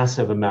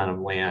massive amount of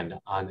land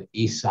on the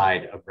east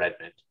side of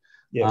Redmond.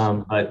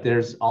 Yes. But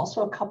there's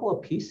also a couple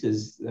of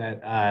pieces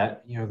that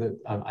that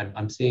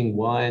I'm seeing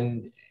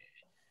one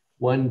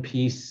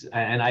piece,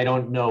 and I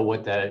don't know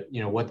what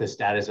the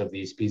status of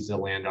these pieces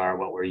of land are,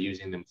 what we're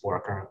using them for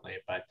currently,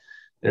 but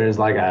there's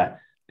like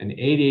an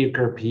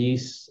 8-acre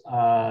piece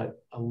a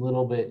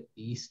little bit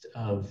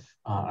a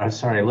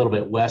little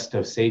bit west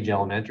of Sage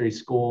Elementary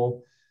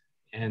School,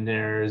 and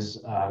there's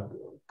a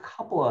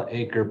couple of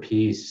acre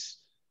piece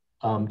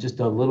just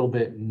a little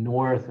bit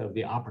north of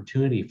the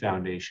Opportunity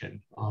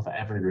Foundation off of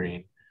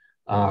Evergreen.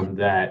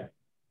 That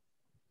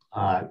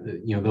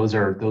those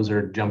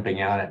are jumping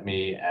out at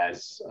me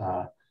as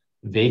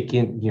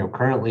vacant,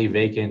 currently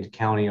vacant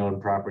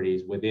county-owned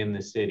properties within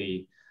the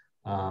city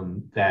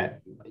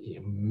that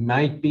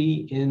might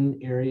be in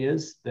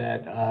areas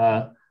that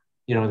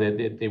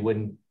that they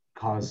wouldn't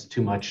cause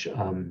too much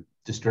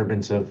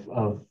disturbance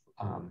of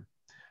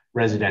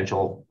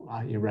residential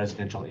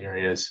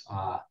areas.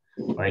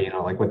 Or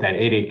like with that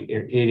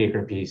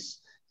 8-acre piece,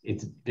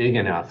 it's big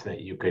enough that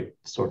you could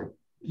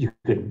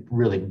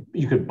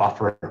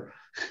buffer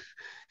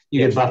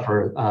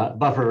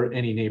buffer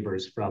any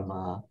neighbors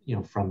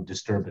from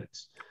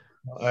disturbance.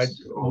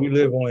 We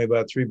live only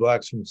about 3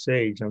 blocks from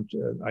Sage.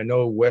 I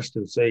know west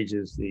of Sage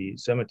is the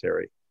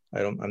cemetery.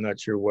 I'm not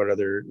sure what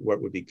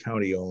would be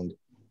county owned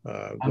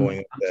going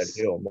up that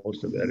hill.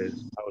 Most of that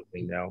is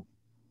housing now.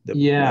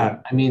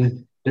 I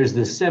mean, there's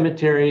the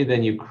cemetery,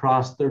 then you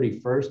cross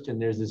 31st,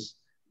 and there's this,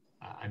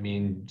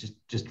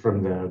 just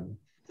from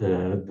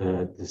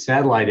the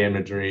satellite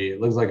imagery,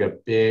 it looks like a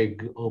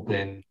big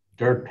open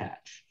dirt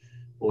patch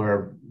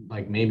or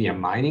like maybe a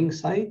mining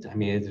site. I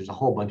mean, there's a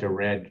whole bunch of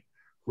red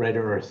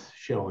earth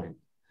showing.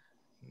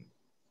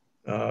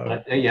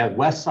 But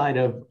west side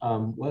of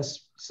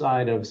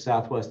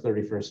Southwest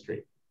 31st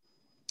Street.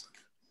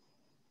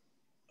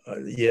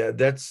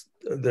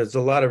 There's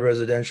a lot of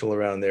residential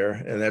around there,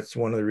 and that's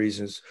one of the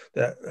reasons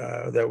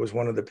that was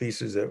one of the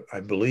pieces that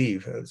I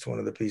believe it's one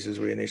of the pieces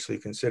we initially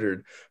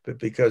considered, but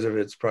because of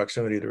its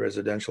proximity to the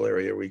residential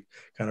area, we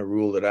kind of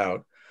ruled it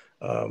out.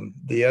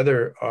 The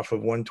other off of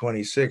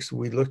 126,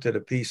 we looked at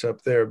a piece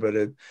up there, but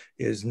it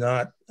is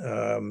not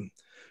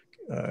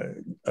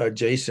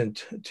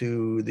adjacent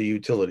to the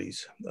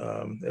utilities,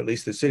 at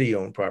least the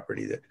city-owned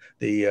property.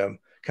 The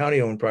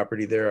county-owned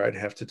property there, I'd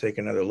have to take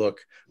another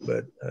look,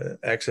 but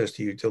access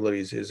to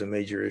utilities is a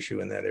major issue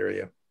in that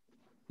area.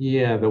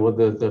 Yeah,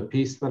 the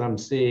piece that I'm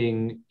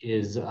seeing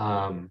is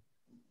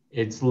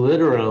it's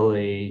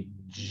literally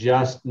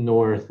just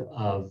north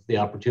of the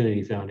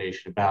Opportunity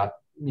Foundation, about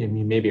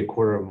maybe a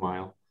quarter of a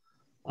mile,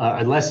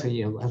 less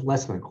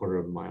than a quarter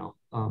of a mile.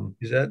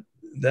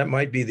 That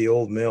might be the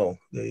old mill?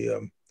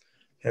 The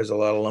has a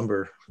lot of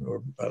lumber,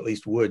 or at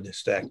least wood,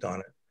 stacked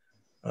on it.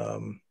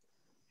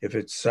 If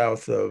it's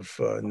south of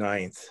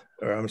 9th,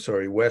 or I'm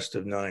sorry, west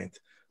of 9th,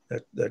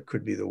 that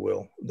could be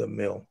the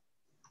mill.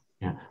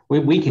 Yeah,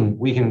 we can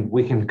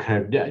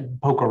kind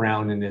of poke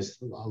around in this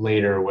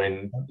later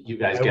when you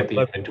guys get the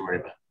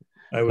inventory.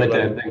 But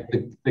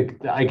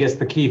I guess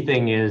the key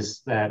thing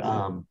is that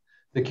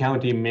the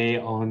county may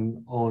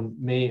own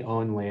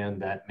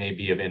land that may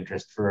be of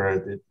interest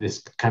for this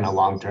kind of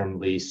long-term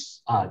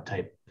lease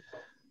type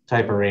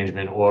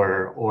arrangement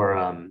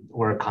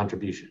or a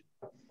contribution.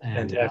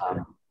 And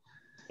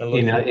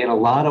in a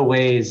lot of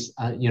ways,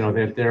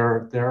 that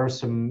there are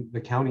some.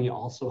 The county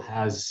also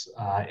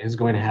is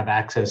going to have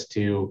access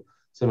to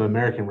some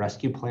American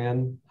Rescue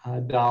Plan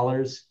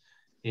dollars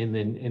in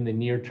the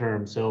near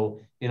term. So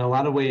in a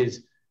lot of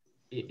ways,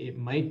 it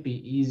might be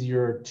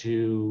easier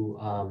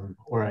to,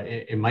 or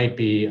it might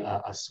be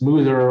a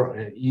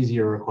smoother,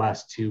 easier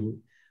request to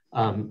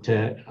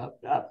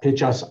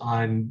pitch us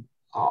on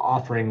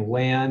offering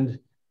land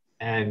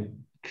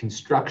and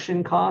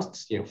construction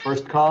costs,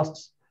 first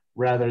costs,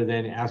 rather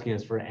than asking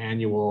us for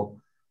annual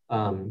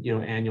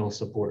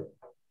support.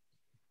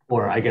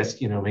 Or I guess,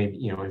 maybe,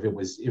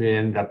 if it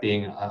ended up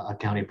being a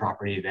county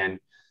property, then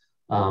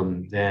the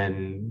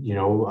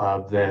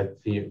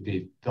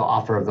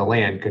offer of the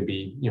land could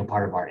be,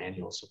 part of our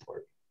annual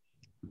support.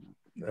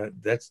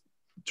 That's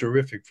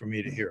terrific for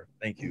me to hear.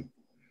 Thank you.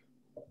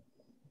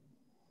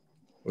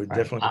 We're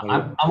definitely.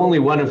 I'm only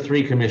one of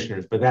 3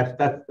 commissioners, but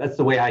that's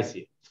the way I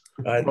see it.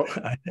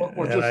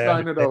 We'll just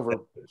sign it over.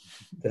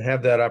 To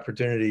have that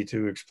opportunity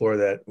to explore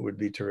that would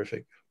be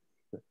terrific.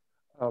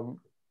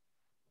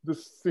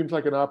 This seems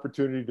like an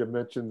opportunity to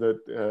mention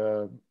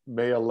that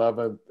May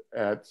 11th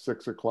at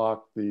 6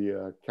 o'clock,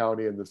 the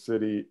county and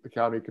the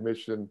county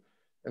commission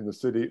and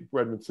the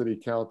Redmond City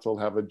Council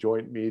have a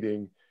joint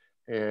meeting,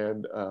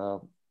 and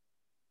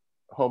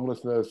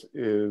homelessness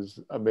is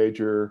a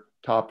major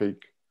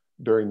topic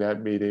during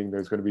that meeting.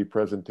 There's going to be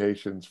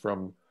presentations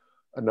from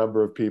a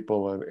number of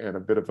people and a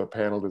bit of a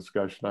panel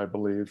discussion, I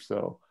believe.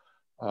 So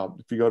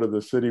if you go to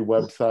the city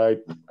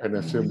website and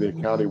assume the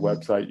county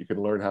website, you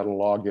can learn how to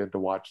log in to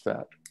watch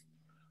that.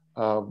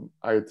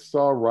 I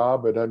saw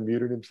Rob had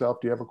unmuted himself.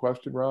 Do you have a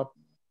question, Rob?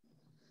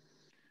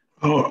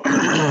 Oh,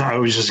 I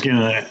was just going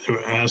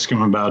to ask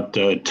him about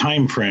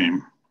time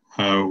frame.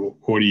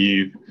 What do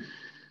you,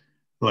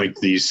 like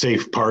the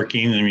safe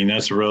parking? I mean,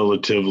 that's a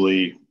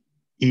relatively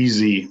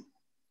easy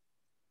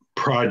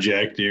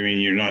project. I mean,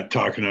 you're not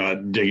talking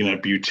about digging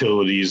up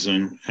utilities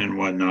and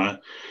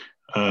whatnot.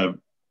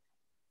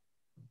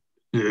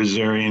 Is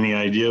there any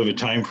idea of a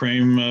time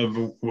frame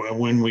of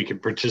when we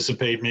could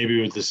participate,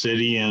 maybe with the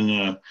city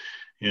in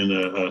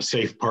a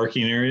safe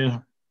parking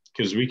area?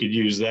 Because we could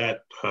use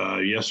that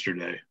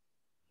yesterday.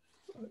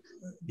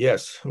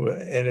 Yes,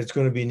 and it's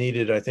going to be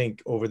needed, I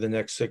think, over the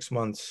next 6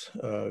 months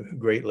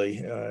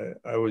greatly.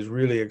 I was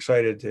really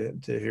excited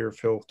to hear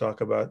Phil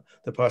talk about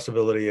the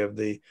possibility of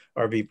the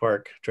RV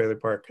park, trailer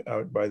park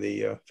out by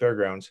the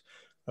fairgrounds,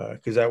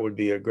 because that would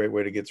be a great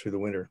way to get through the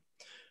winter.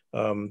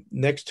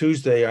 Next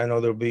Tuesday, I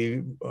know there'll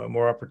be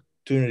more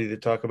opportunity to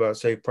talk about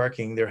safe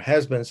parking. There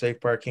has been safe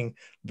parking,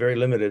 very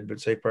limited,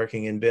 but safe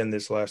parking in Bend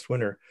this last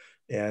winter.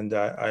 And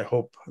I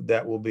hope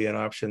that will be an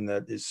option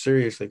that is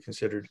seriously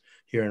considered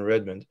here in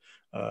Redmond.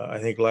 I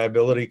think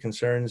liability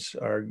concerns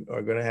are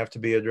going to have to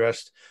be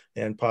addressed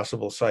and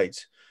possible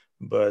sites.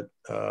 But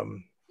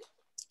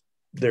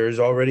there is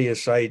already a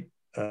site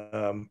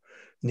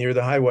near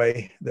the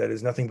highway that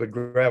is nothing but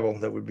gravel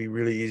that would be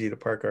really easy to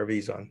park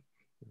RVs on.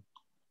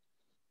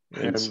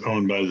 It's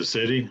owned by the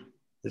city?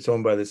 It's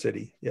owned by the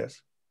city,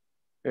 yes.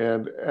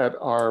 And at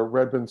our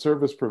Redmond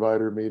Service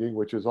Provider meeting,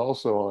 which is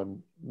also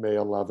on May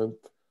 11th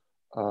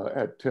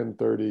at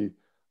 10:30,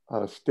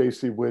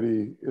 Stacy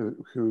Whitty,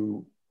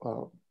 who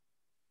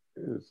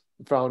is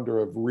founder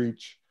of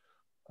REACH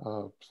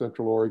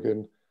Central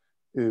Oregon,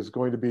 is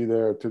going to be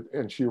there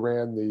and she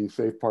ran the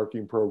safe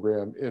parking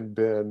program in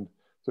Bend.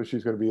 So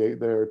she's going to be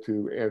there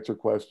to answer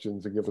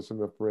questions and give us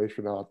some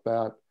information about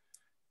that.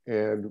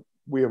 And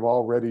we have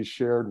already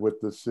shared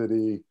with the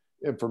city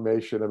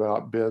information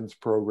about Bend's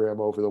program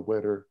over the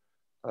winter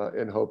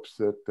in hopes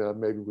that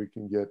maybe we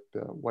can get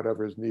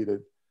whatever is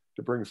needed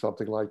to bring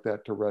something like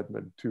that to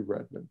Redmond.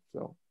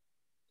 So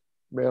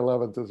May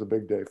 11th is a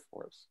big day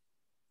for us.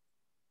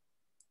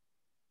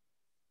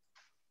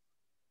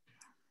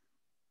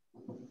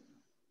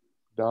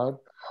 Don?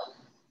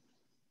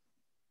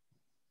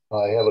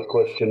 I have a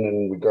question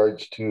in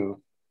regards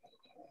to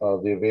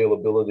the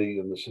availability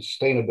and the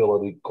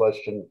sustainability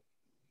question.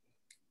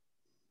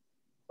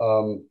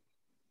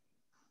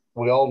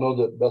 We all know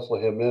that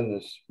Bethlehem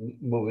Inn is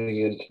moving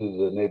into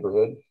the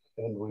neighborhood,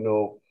 and we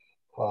know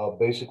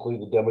basically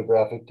the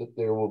demographic that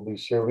they will be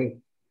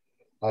serving.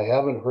 I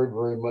haven't heard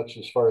very much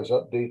as far as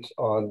updates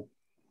on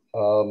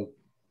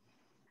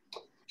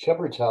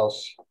Shepherd's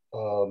House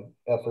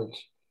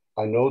efforts.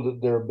 I know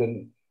that there have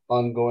been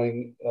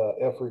ongoing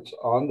efforts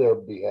on their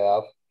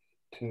behalf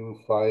to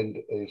find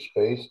a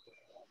space.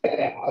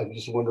 I'm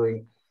just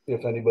wondering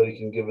if anybody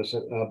can give us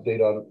an update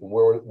on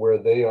where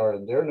they are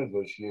in their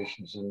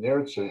negotiations, in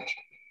their search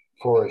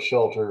for a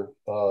shelter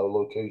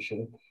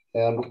location,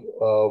 and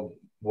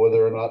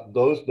whether or not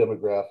those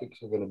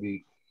demographics are going to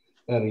be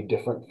any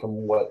different from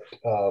what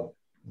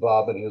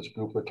Bob and his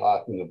group are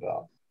talking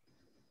about.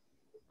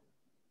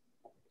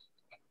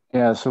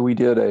 Yeah, so we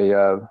did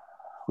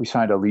we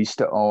signed a lease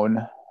to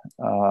own,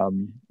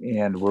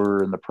 and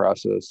we're in the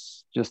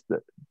process, just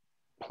the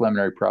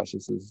preliminary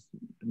processes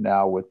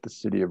now with the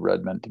city of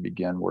Redmond to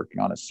begin working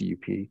on a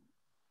CUP.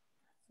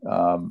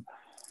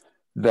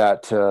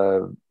 That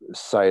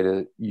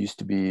site used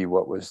to be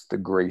what was the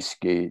Grace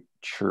Gate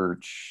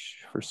Church.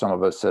 For some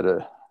of us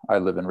I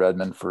live in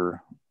Redmond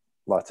for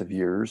lots of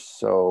years,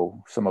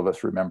 so some of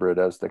us remember it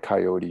as the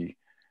Coyote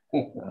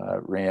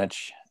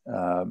Ranch.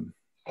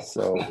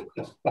 So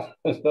no,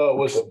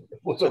 it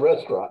was a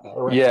restaurant.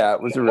 Right? Yeah,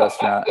 it was a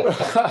restaurant.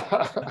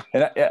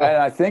 and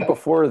I think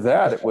before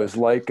that it was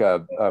like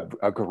a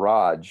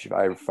garage,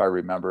 if I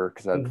remember,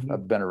 because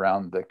I've been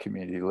around the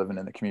community, living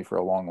in the community for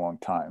a long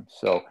time.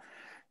 So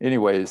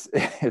anyways,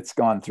 it's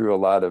gone through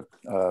a lot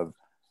of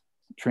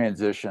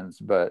transitions,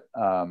 but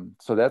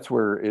so that's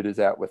where it is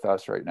at with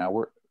us right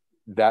now.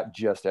 That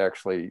just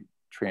actually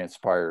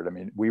transpired. I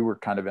mean, we were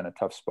kind of in a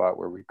tough spot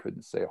where we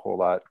couldn't say a whole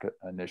lot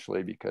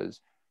initially, because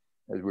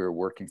as we were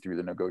working through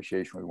the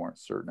negotiation, we weren't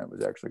certain it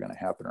was actually going to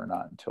happen or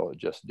not until it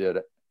just did,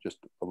 just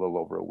a little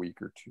over a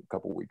week or two, a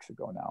couple of weeks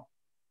ago now.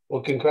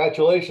 Well,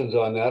 congratulations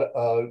on that.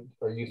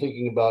 Are you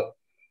thinking about,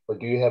 or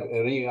do you have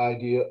any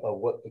idea of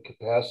what the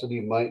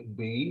capacity might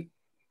be?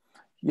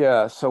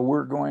 Yeah, so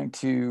we're going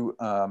to,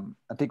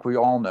 I think we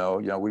all know,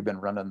 we've been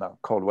running the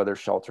cold weather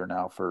shelter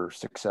now for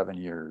 6-7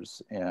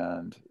 years.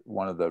 And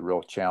one of the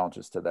real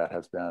challenges to that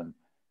has been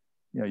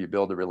you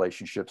build the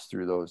relationships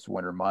through those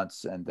winter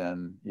months, and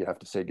then you have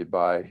to say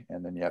goodbye,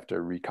 and then you have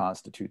to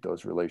reconstitute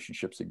those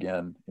relationships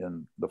again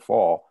in the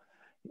fall.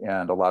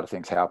 And a lot of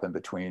things happen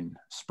between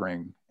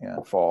spring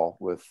and fall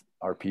with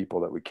our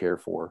people that we care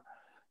for.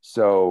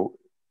 So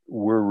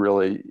we're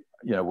really,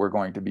 we're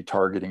going to be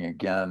targeting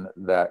again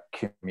that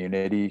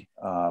community.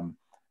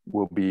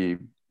 Will be,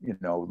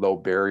 low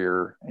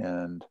barrier,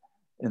 and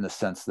in the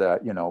sense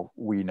that,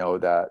 we know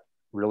that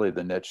really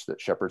the niche that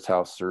Shepherd's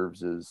House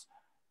serves is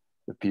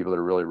the people that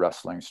are really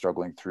wrestling,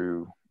 struggling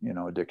through,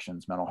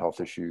 addictions, mental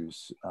health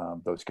issues,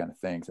 those kind of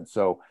things. And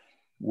so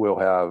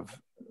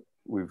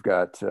we've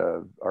got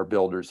our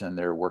builders in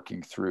there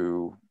working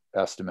through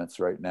estimates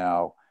right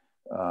now.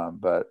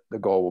 But the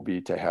goal will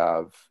be to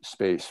have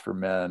space for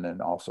men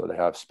and also to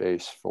have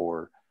space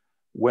for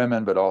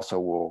women, but also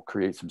we'll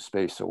create some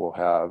space so we'll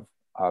have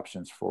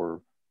options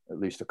for at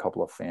least a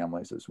couple of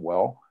families as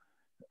well.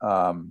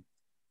 And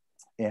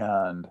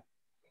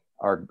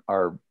our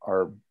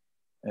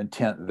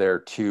intent there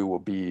too will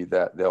be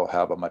that they'll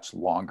have a much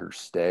longer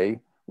stay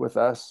with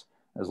us,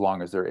 as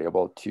long as they're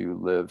able to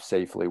live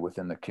safely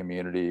within the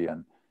community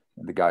and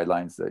the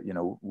guidelines that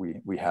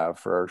we have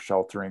for our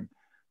sheltering.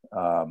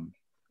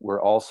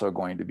 We're also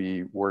going to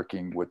be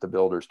working with the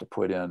builders to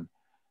put in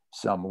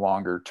some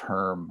longer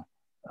term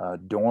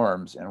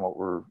dorms, and what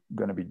we're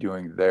going to be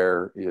doing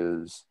there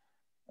is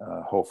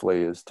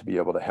hopefully is to be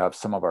able to have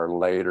some of our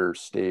later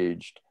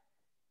staged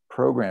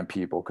program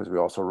people, because we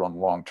also run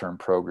long-term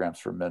programs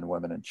for men,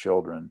 women, and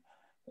children.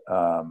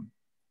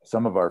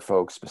 Some of our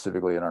folks,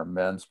 specifically in our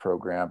men's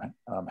program,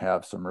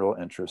 have some real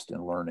interest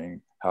in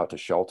learning how to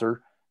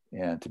shelter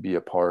and to be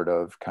a part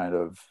of kind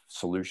of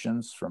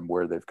solutions from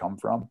where they've come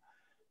from.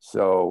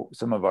 So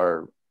some of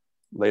our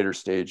later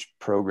stage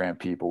program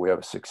people, we have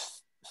a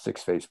six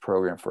phase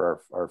program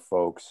for our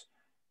folks.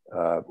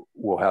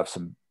 We'll have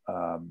some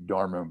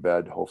dorm room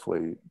bed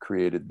hopefully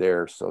created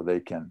there so they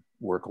can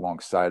work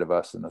alongside of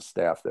us, and the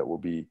staff that will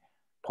be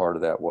part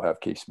of that will have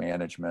case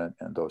management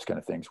and those kind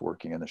of things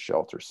working in the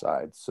shelter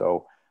side.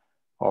 So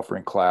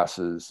offering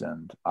classes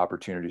and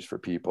opportunities for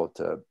people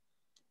to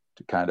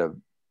kind of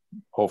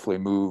hopefully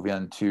move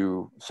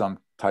into some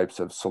types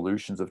of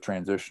solutions of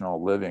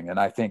transitional living. And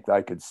I think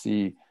I could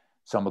see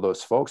some of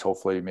those folks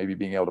hopefully maybe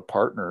being able to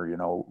partner,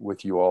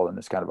 with you all in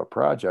this kind of a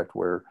project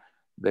where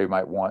they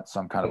might want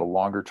some kind of a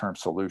longer term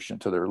solution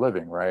to their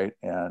living, right?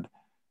 And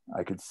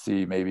I could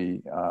see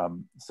maybe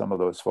some of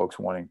those folks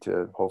wanting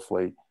to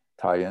hopefully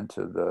tie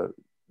into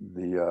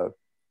the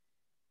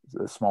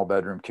small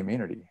bedroom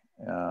community.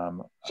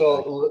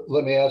 So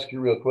let me ask you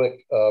real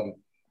quick.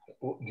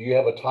 Do you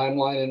have a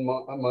timeline in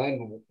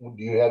mind?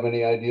 Do you have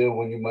any idea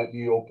when you might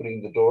be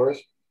opening the doors?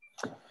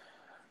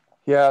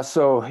 Yeah,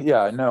 so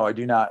no, I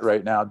do not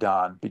right now,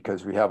 Don,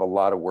 because we have a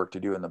lot of work to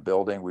do in the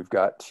building. We've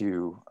got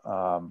to,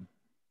 a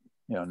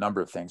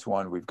number of things.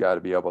 One, we've got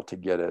to be able to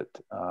get it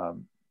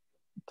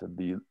to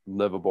be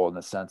livable in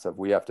the sense of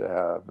we have to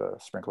have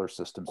sprinkler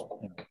systems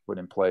put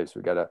in place.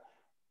 We've got to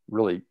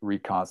really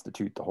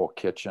reconstitute the whole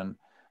kitchen.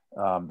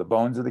 The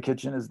bones of the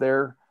kitchen is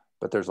there,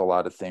 but there's a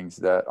lot of things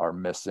that are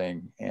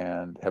missing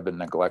and have been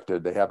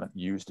neglected. They haven't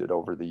used it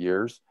over the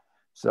years.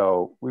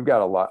 So we've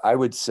got a lot. I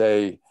would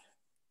say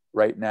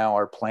right now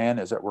our plan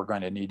is that we're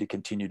going to need to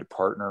continue to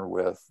partner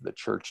with the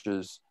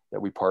churches that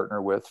we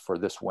partner with for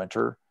this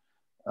winter.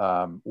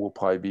 We'll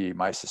probably be,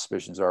 my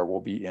suspicions are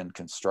we'll be in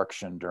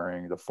construction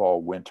during the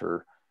fall,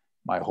 winter.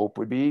 My hope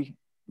would be,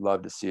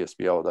 love to see us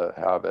be able to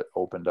have it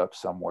opened up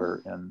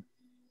somewhere in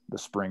the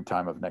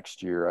springtime of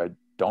next year. I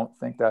don't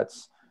think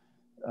that's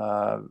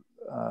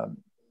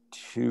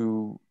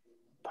too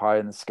pie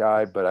in the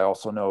sky, but I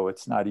also know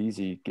it's not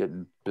easy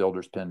getting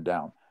builders pinned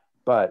down.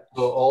 But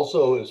so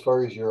also, as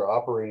far as your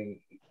operating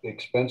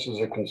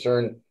expenses are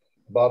concerned,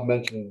 Bob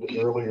mentioned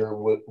earlier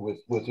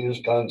with his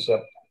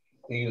concept,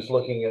 he's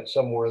looking at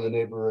somewhere in the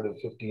neighborhood of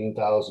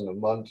 $15,000 a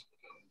month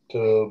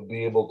to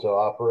be able to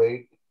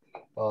operate.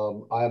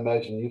 I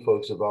imagine you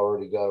folks have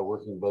already got a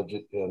working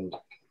budget and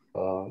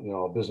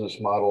a business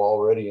model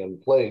already in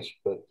place.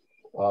 But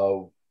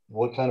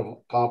what kind of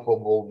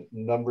comparable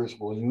numbers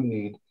will you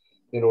need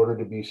in order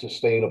to be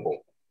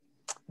sustainable?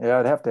 Yeah,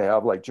 I'd have to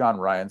have, like, John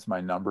Ryan's my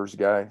numbers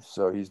guy,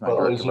 so he's my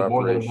director is it of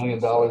more than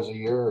 $1 operations. million a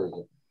year?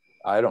 Or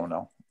I don't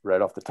know,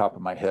 right off the top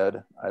of my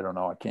head. I don't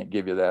know. I can't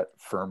give you that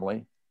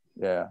firmly.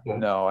 Yeah.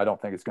 No, I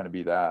don't think it's going to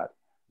be that.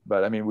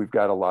 But I mean, we've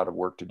got a lot of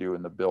work to do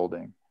in the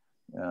building,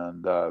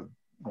 and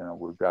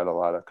we've got a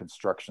lot of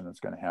construction that's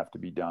going to have to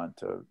be done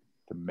to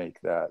make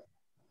that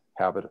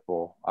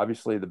habitable.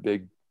 Obviously, the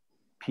big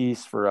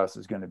piece for us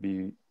is going to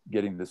be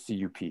getting the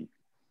CUP,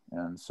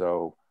 and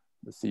so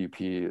the CUP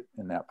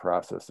in that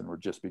process, and we're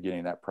just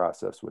beginning that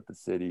process with the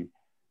city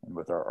and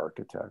with our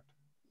architect,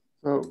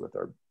 with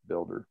our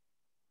builder.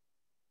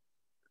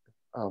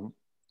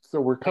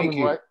 So we're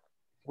coming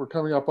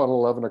up on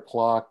 11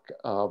 o'clock.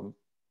 The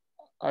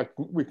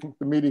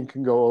meeting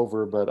can go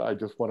over, but I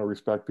just want to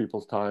respect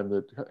people's time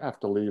that have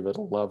to leave at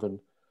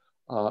 11.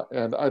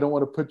 And I don't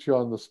want to put you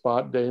on the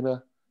spot,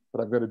 Dana,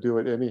 but I'm going to do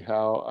it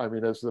anyhow. I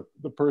mean, as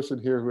the person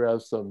here who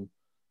has some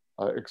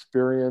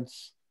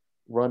experience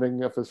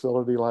running a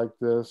facility like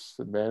this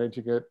and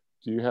managing it.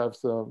 Do you have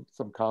some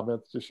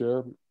comments to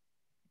share?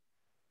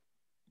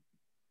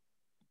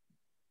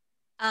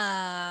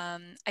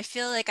 I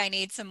feel like I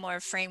need some more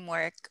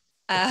framework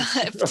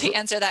to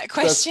answer that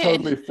question. That's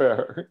totally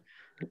fair.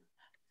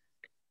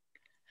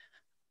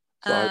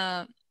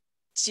 Do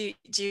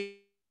you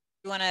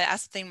want to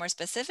ask something more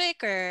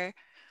specific, or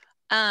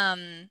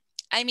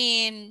I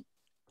mean,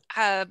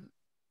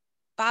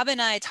 Bob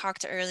and I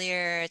talked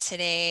earlier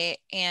today,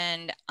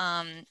 and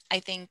I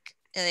think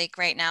like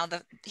right now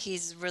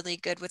he's really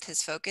good with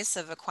his focus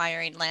of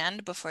acquiring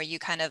land before you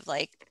kind of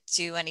like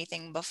do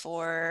anything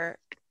before,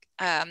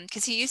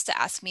 because he used to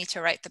ask me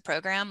to write the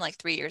program like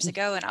 3 years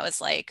ago, and I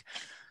was like,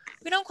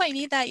 we don't quite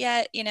need that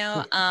yet, you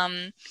know.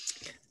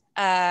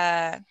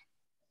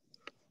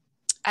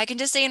 I can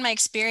just say in my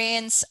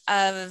experience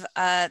of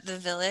the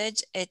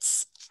village,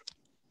 it's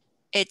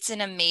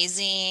an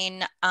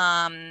amazing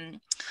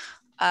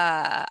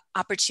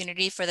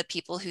opportunity for the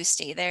people who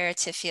stay there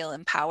to feel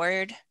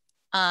empowered.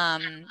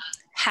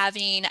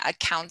 Having a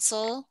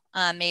council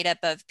made up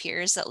of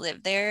peers that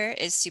live there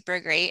is super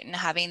great, and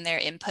having their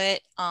input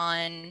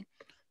on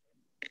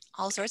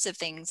all sorts of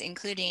things,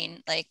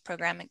 including like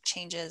programming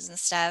changes and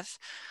stuff.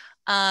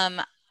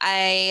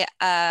 I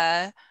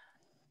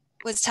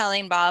was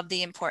telling Bob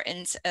the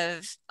importance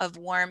of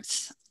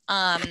warmth.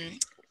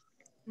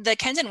 The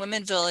Kenton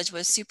Women Village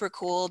was super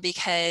cool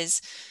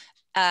because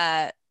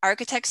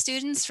architect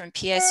students from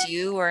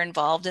PSU were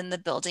involved in the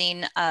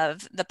building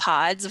of the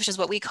pods, which is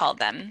what we called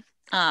them.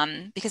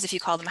 Because if you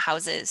call them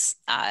houses,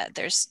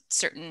 there's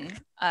certain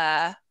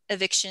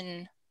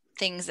eviction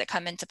things that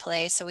come into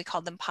play. So we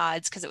called them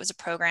pods because it was a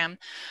program.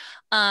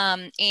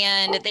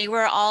 And they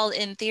were all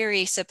in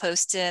theory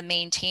supposed to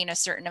maintain a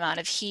certain amount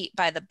of heat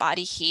by the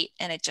body heat,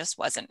 and it just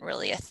wasn't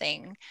really a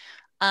thing.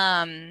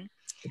 And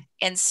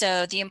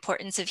so the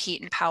importance of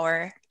heat and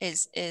power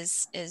is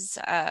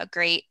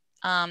great.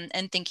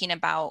 And thinking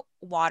about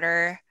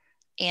water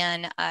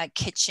and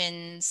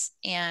kitchens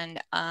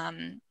and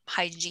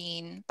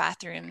hygiene,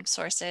 bathroom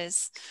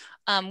sources,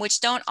 which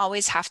don't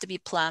always have to be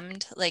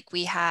plumbed. Like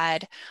we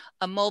had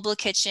a mobile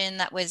kitchen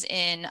that was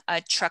in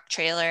a truck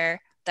trailer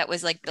that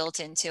was like built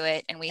into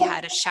it. And we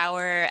had a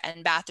shower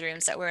and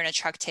bathrooms that were in a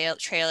truck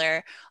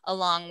trailer,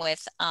 along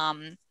with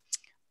porta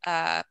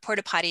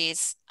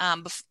potties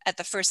at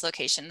the first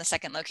location. The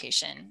second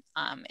location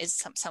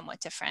is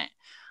somewhat different.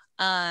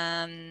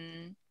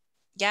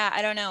 Yeah,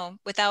 I don't know.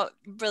 Without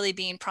really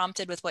being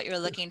prompted with what you're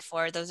looking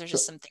for, those are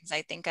just some things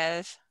I think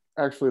of.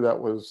 Actually, that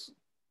was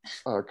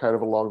kind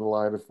of along the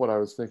line of what I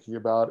was thinking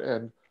about.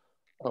 And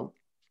I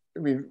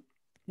mean,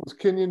 was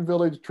Kenyon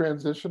Village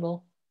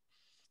transitional?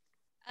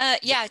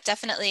 Yeah,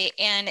 definitely.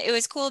 And it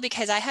was cool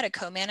because I had a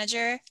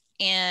co-manager,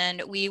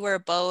 and we were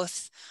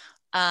both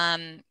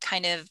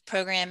kind of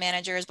program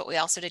managers, but we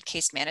also did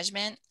case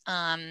management.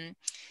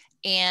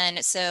 And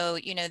so,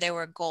 you know, there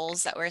were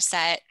goals that were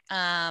set,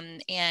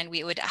 and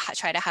we would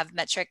try to have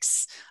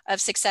metrics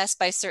of success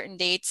by certain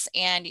dates.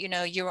 And, you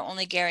know, you were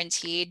only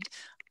guaranteed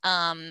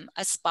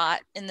a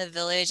spot in the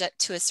village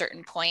to a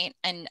certain point,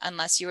 and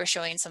unless you were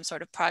showing some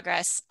sort of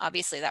progress,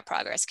 obviously that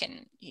progress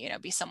can, you know,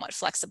 be somewhat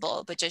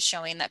flexible, but just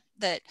showing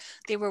that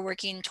they were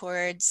working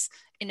towards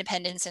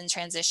independence and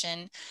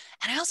transition.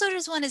 And I also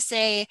just want to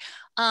say,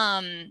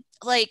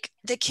 like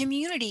the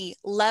community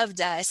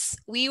loved us.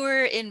 We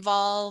were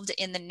involved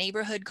in the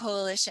neighborhood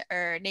coalition,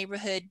 or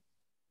neighborhood,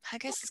 I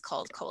guess it's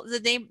called the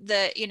name,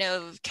 you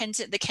know,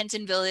 the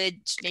Kenton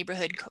Village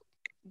neighborhood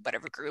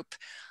whatever group.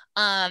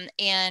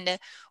 And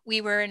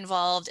we were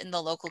involved in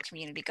the local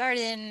community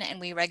garden, and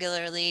we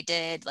regularly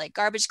did like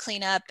garbage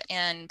cleanup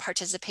and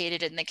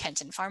participated in the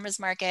Kenton Farmers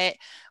Market.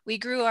 We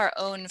grew our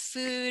own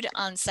food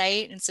on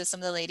site, and so some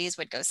of the ladies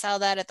would go sell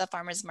that at the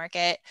farmers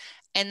market.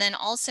 And then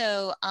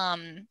also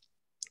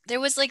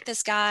there was like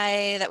this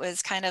guy that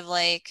was kind of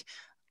like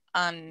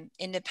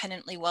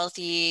independently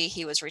wealthy.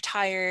 He was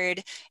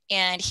retired,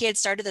 and he had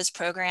started this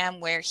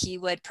program where he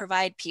would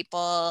provide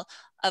people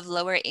of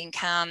lower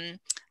income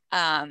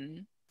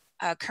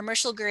a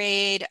commercial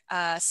grade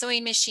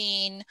sewing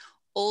machine,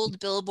 old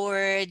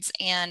billboards,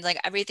 and like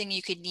everything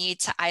you could need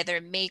to either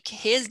make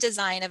his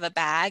design of a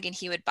bag, and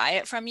he would buy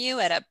it from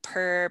you at a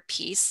per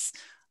piece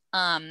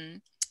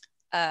amount,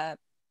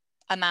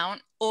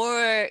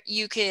 or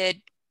you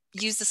could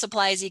use the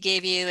supplies he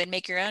gave you and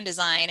make your own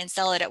design and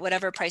sell it at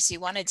whatever price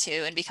you wanted to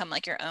and become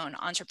like your own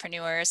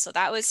entrepreneur. So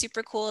that was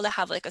super cool to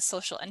have like a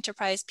social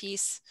enterprise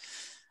piece.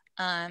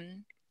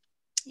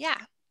 Yeah.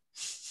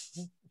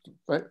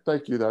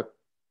 Thank you.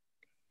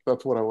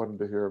 That's what I wanted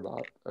to hear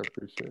about. I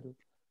appreciate it.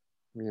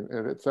 I mean,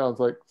 and it sounds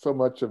like so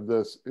much of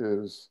this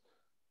is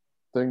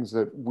things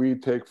that we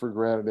take for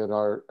granted in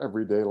our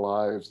everyday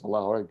lives,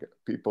 allowing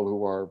people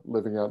who are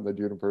living out in the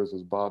junipers,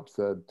 as Bob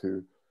said,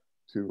 to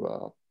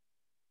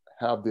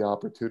have the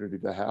opportunity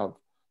to have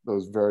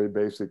those very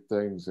basic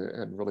things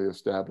and really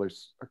establish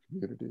a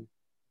community.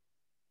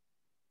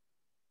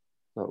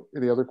 So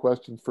any other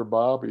questions for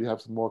Bob? Or you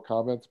have some more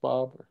comments,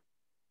 Bob?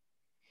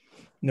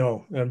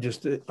 No,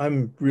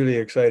 I'm really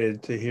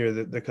excited to hear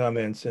the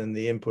comments and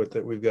the input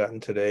that we've gotten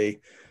today.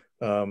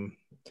 I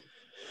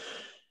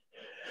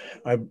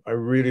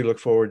really look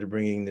forward to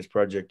bringing this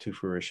project to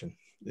fruition.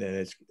 And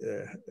it's,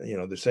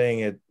 the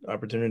saying at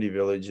Opportunity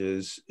Village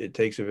is, it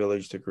takes a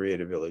village to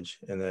create a village.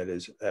 And that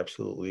is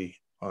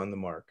absolutely on the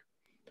mark.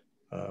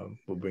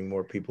 We'll bring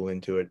more people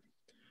into it.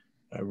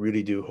 I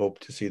really do hope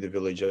to see the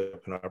village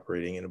up and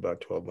operating in about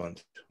 12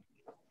 months.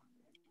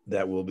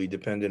 That will be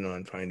dependent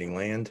on finding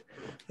land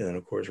and then,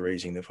 of course,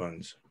 raising the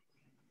funds.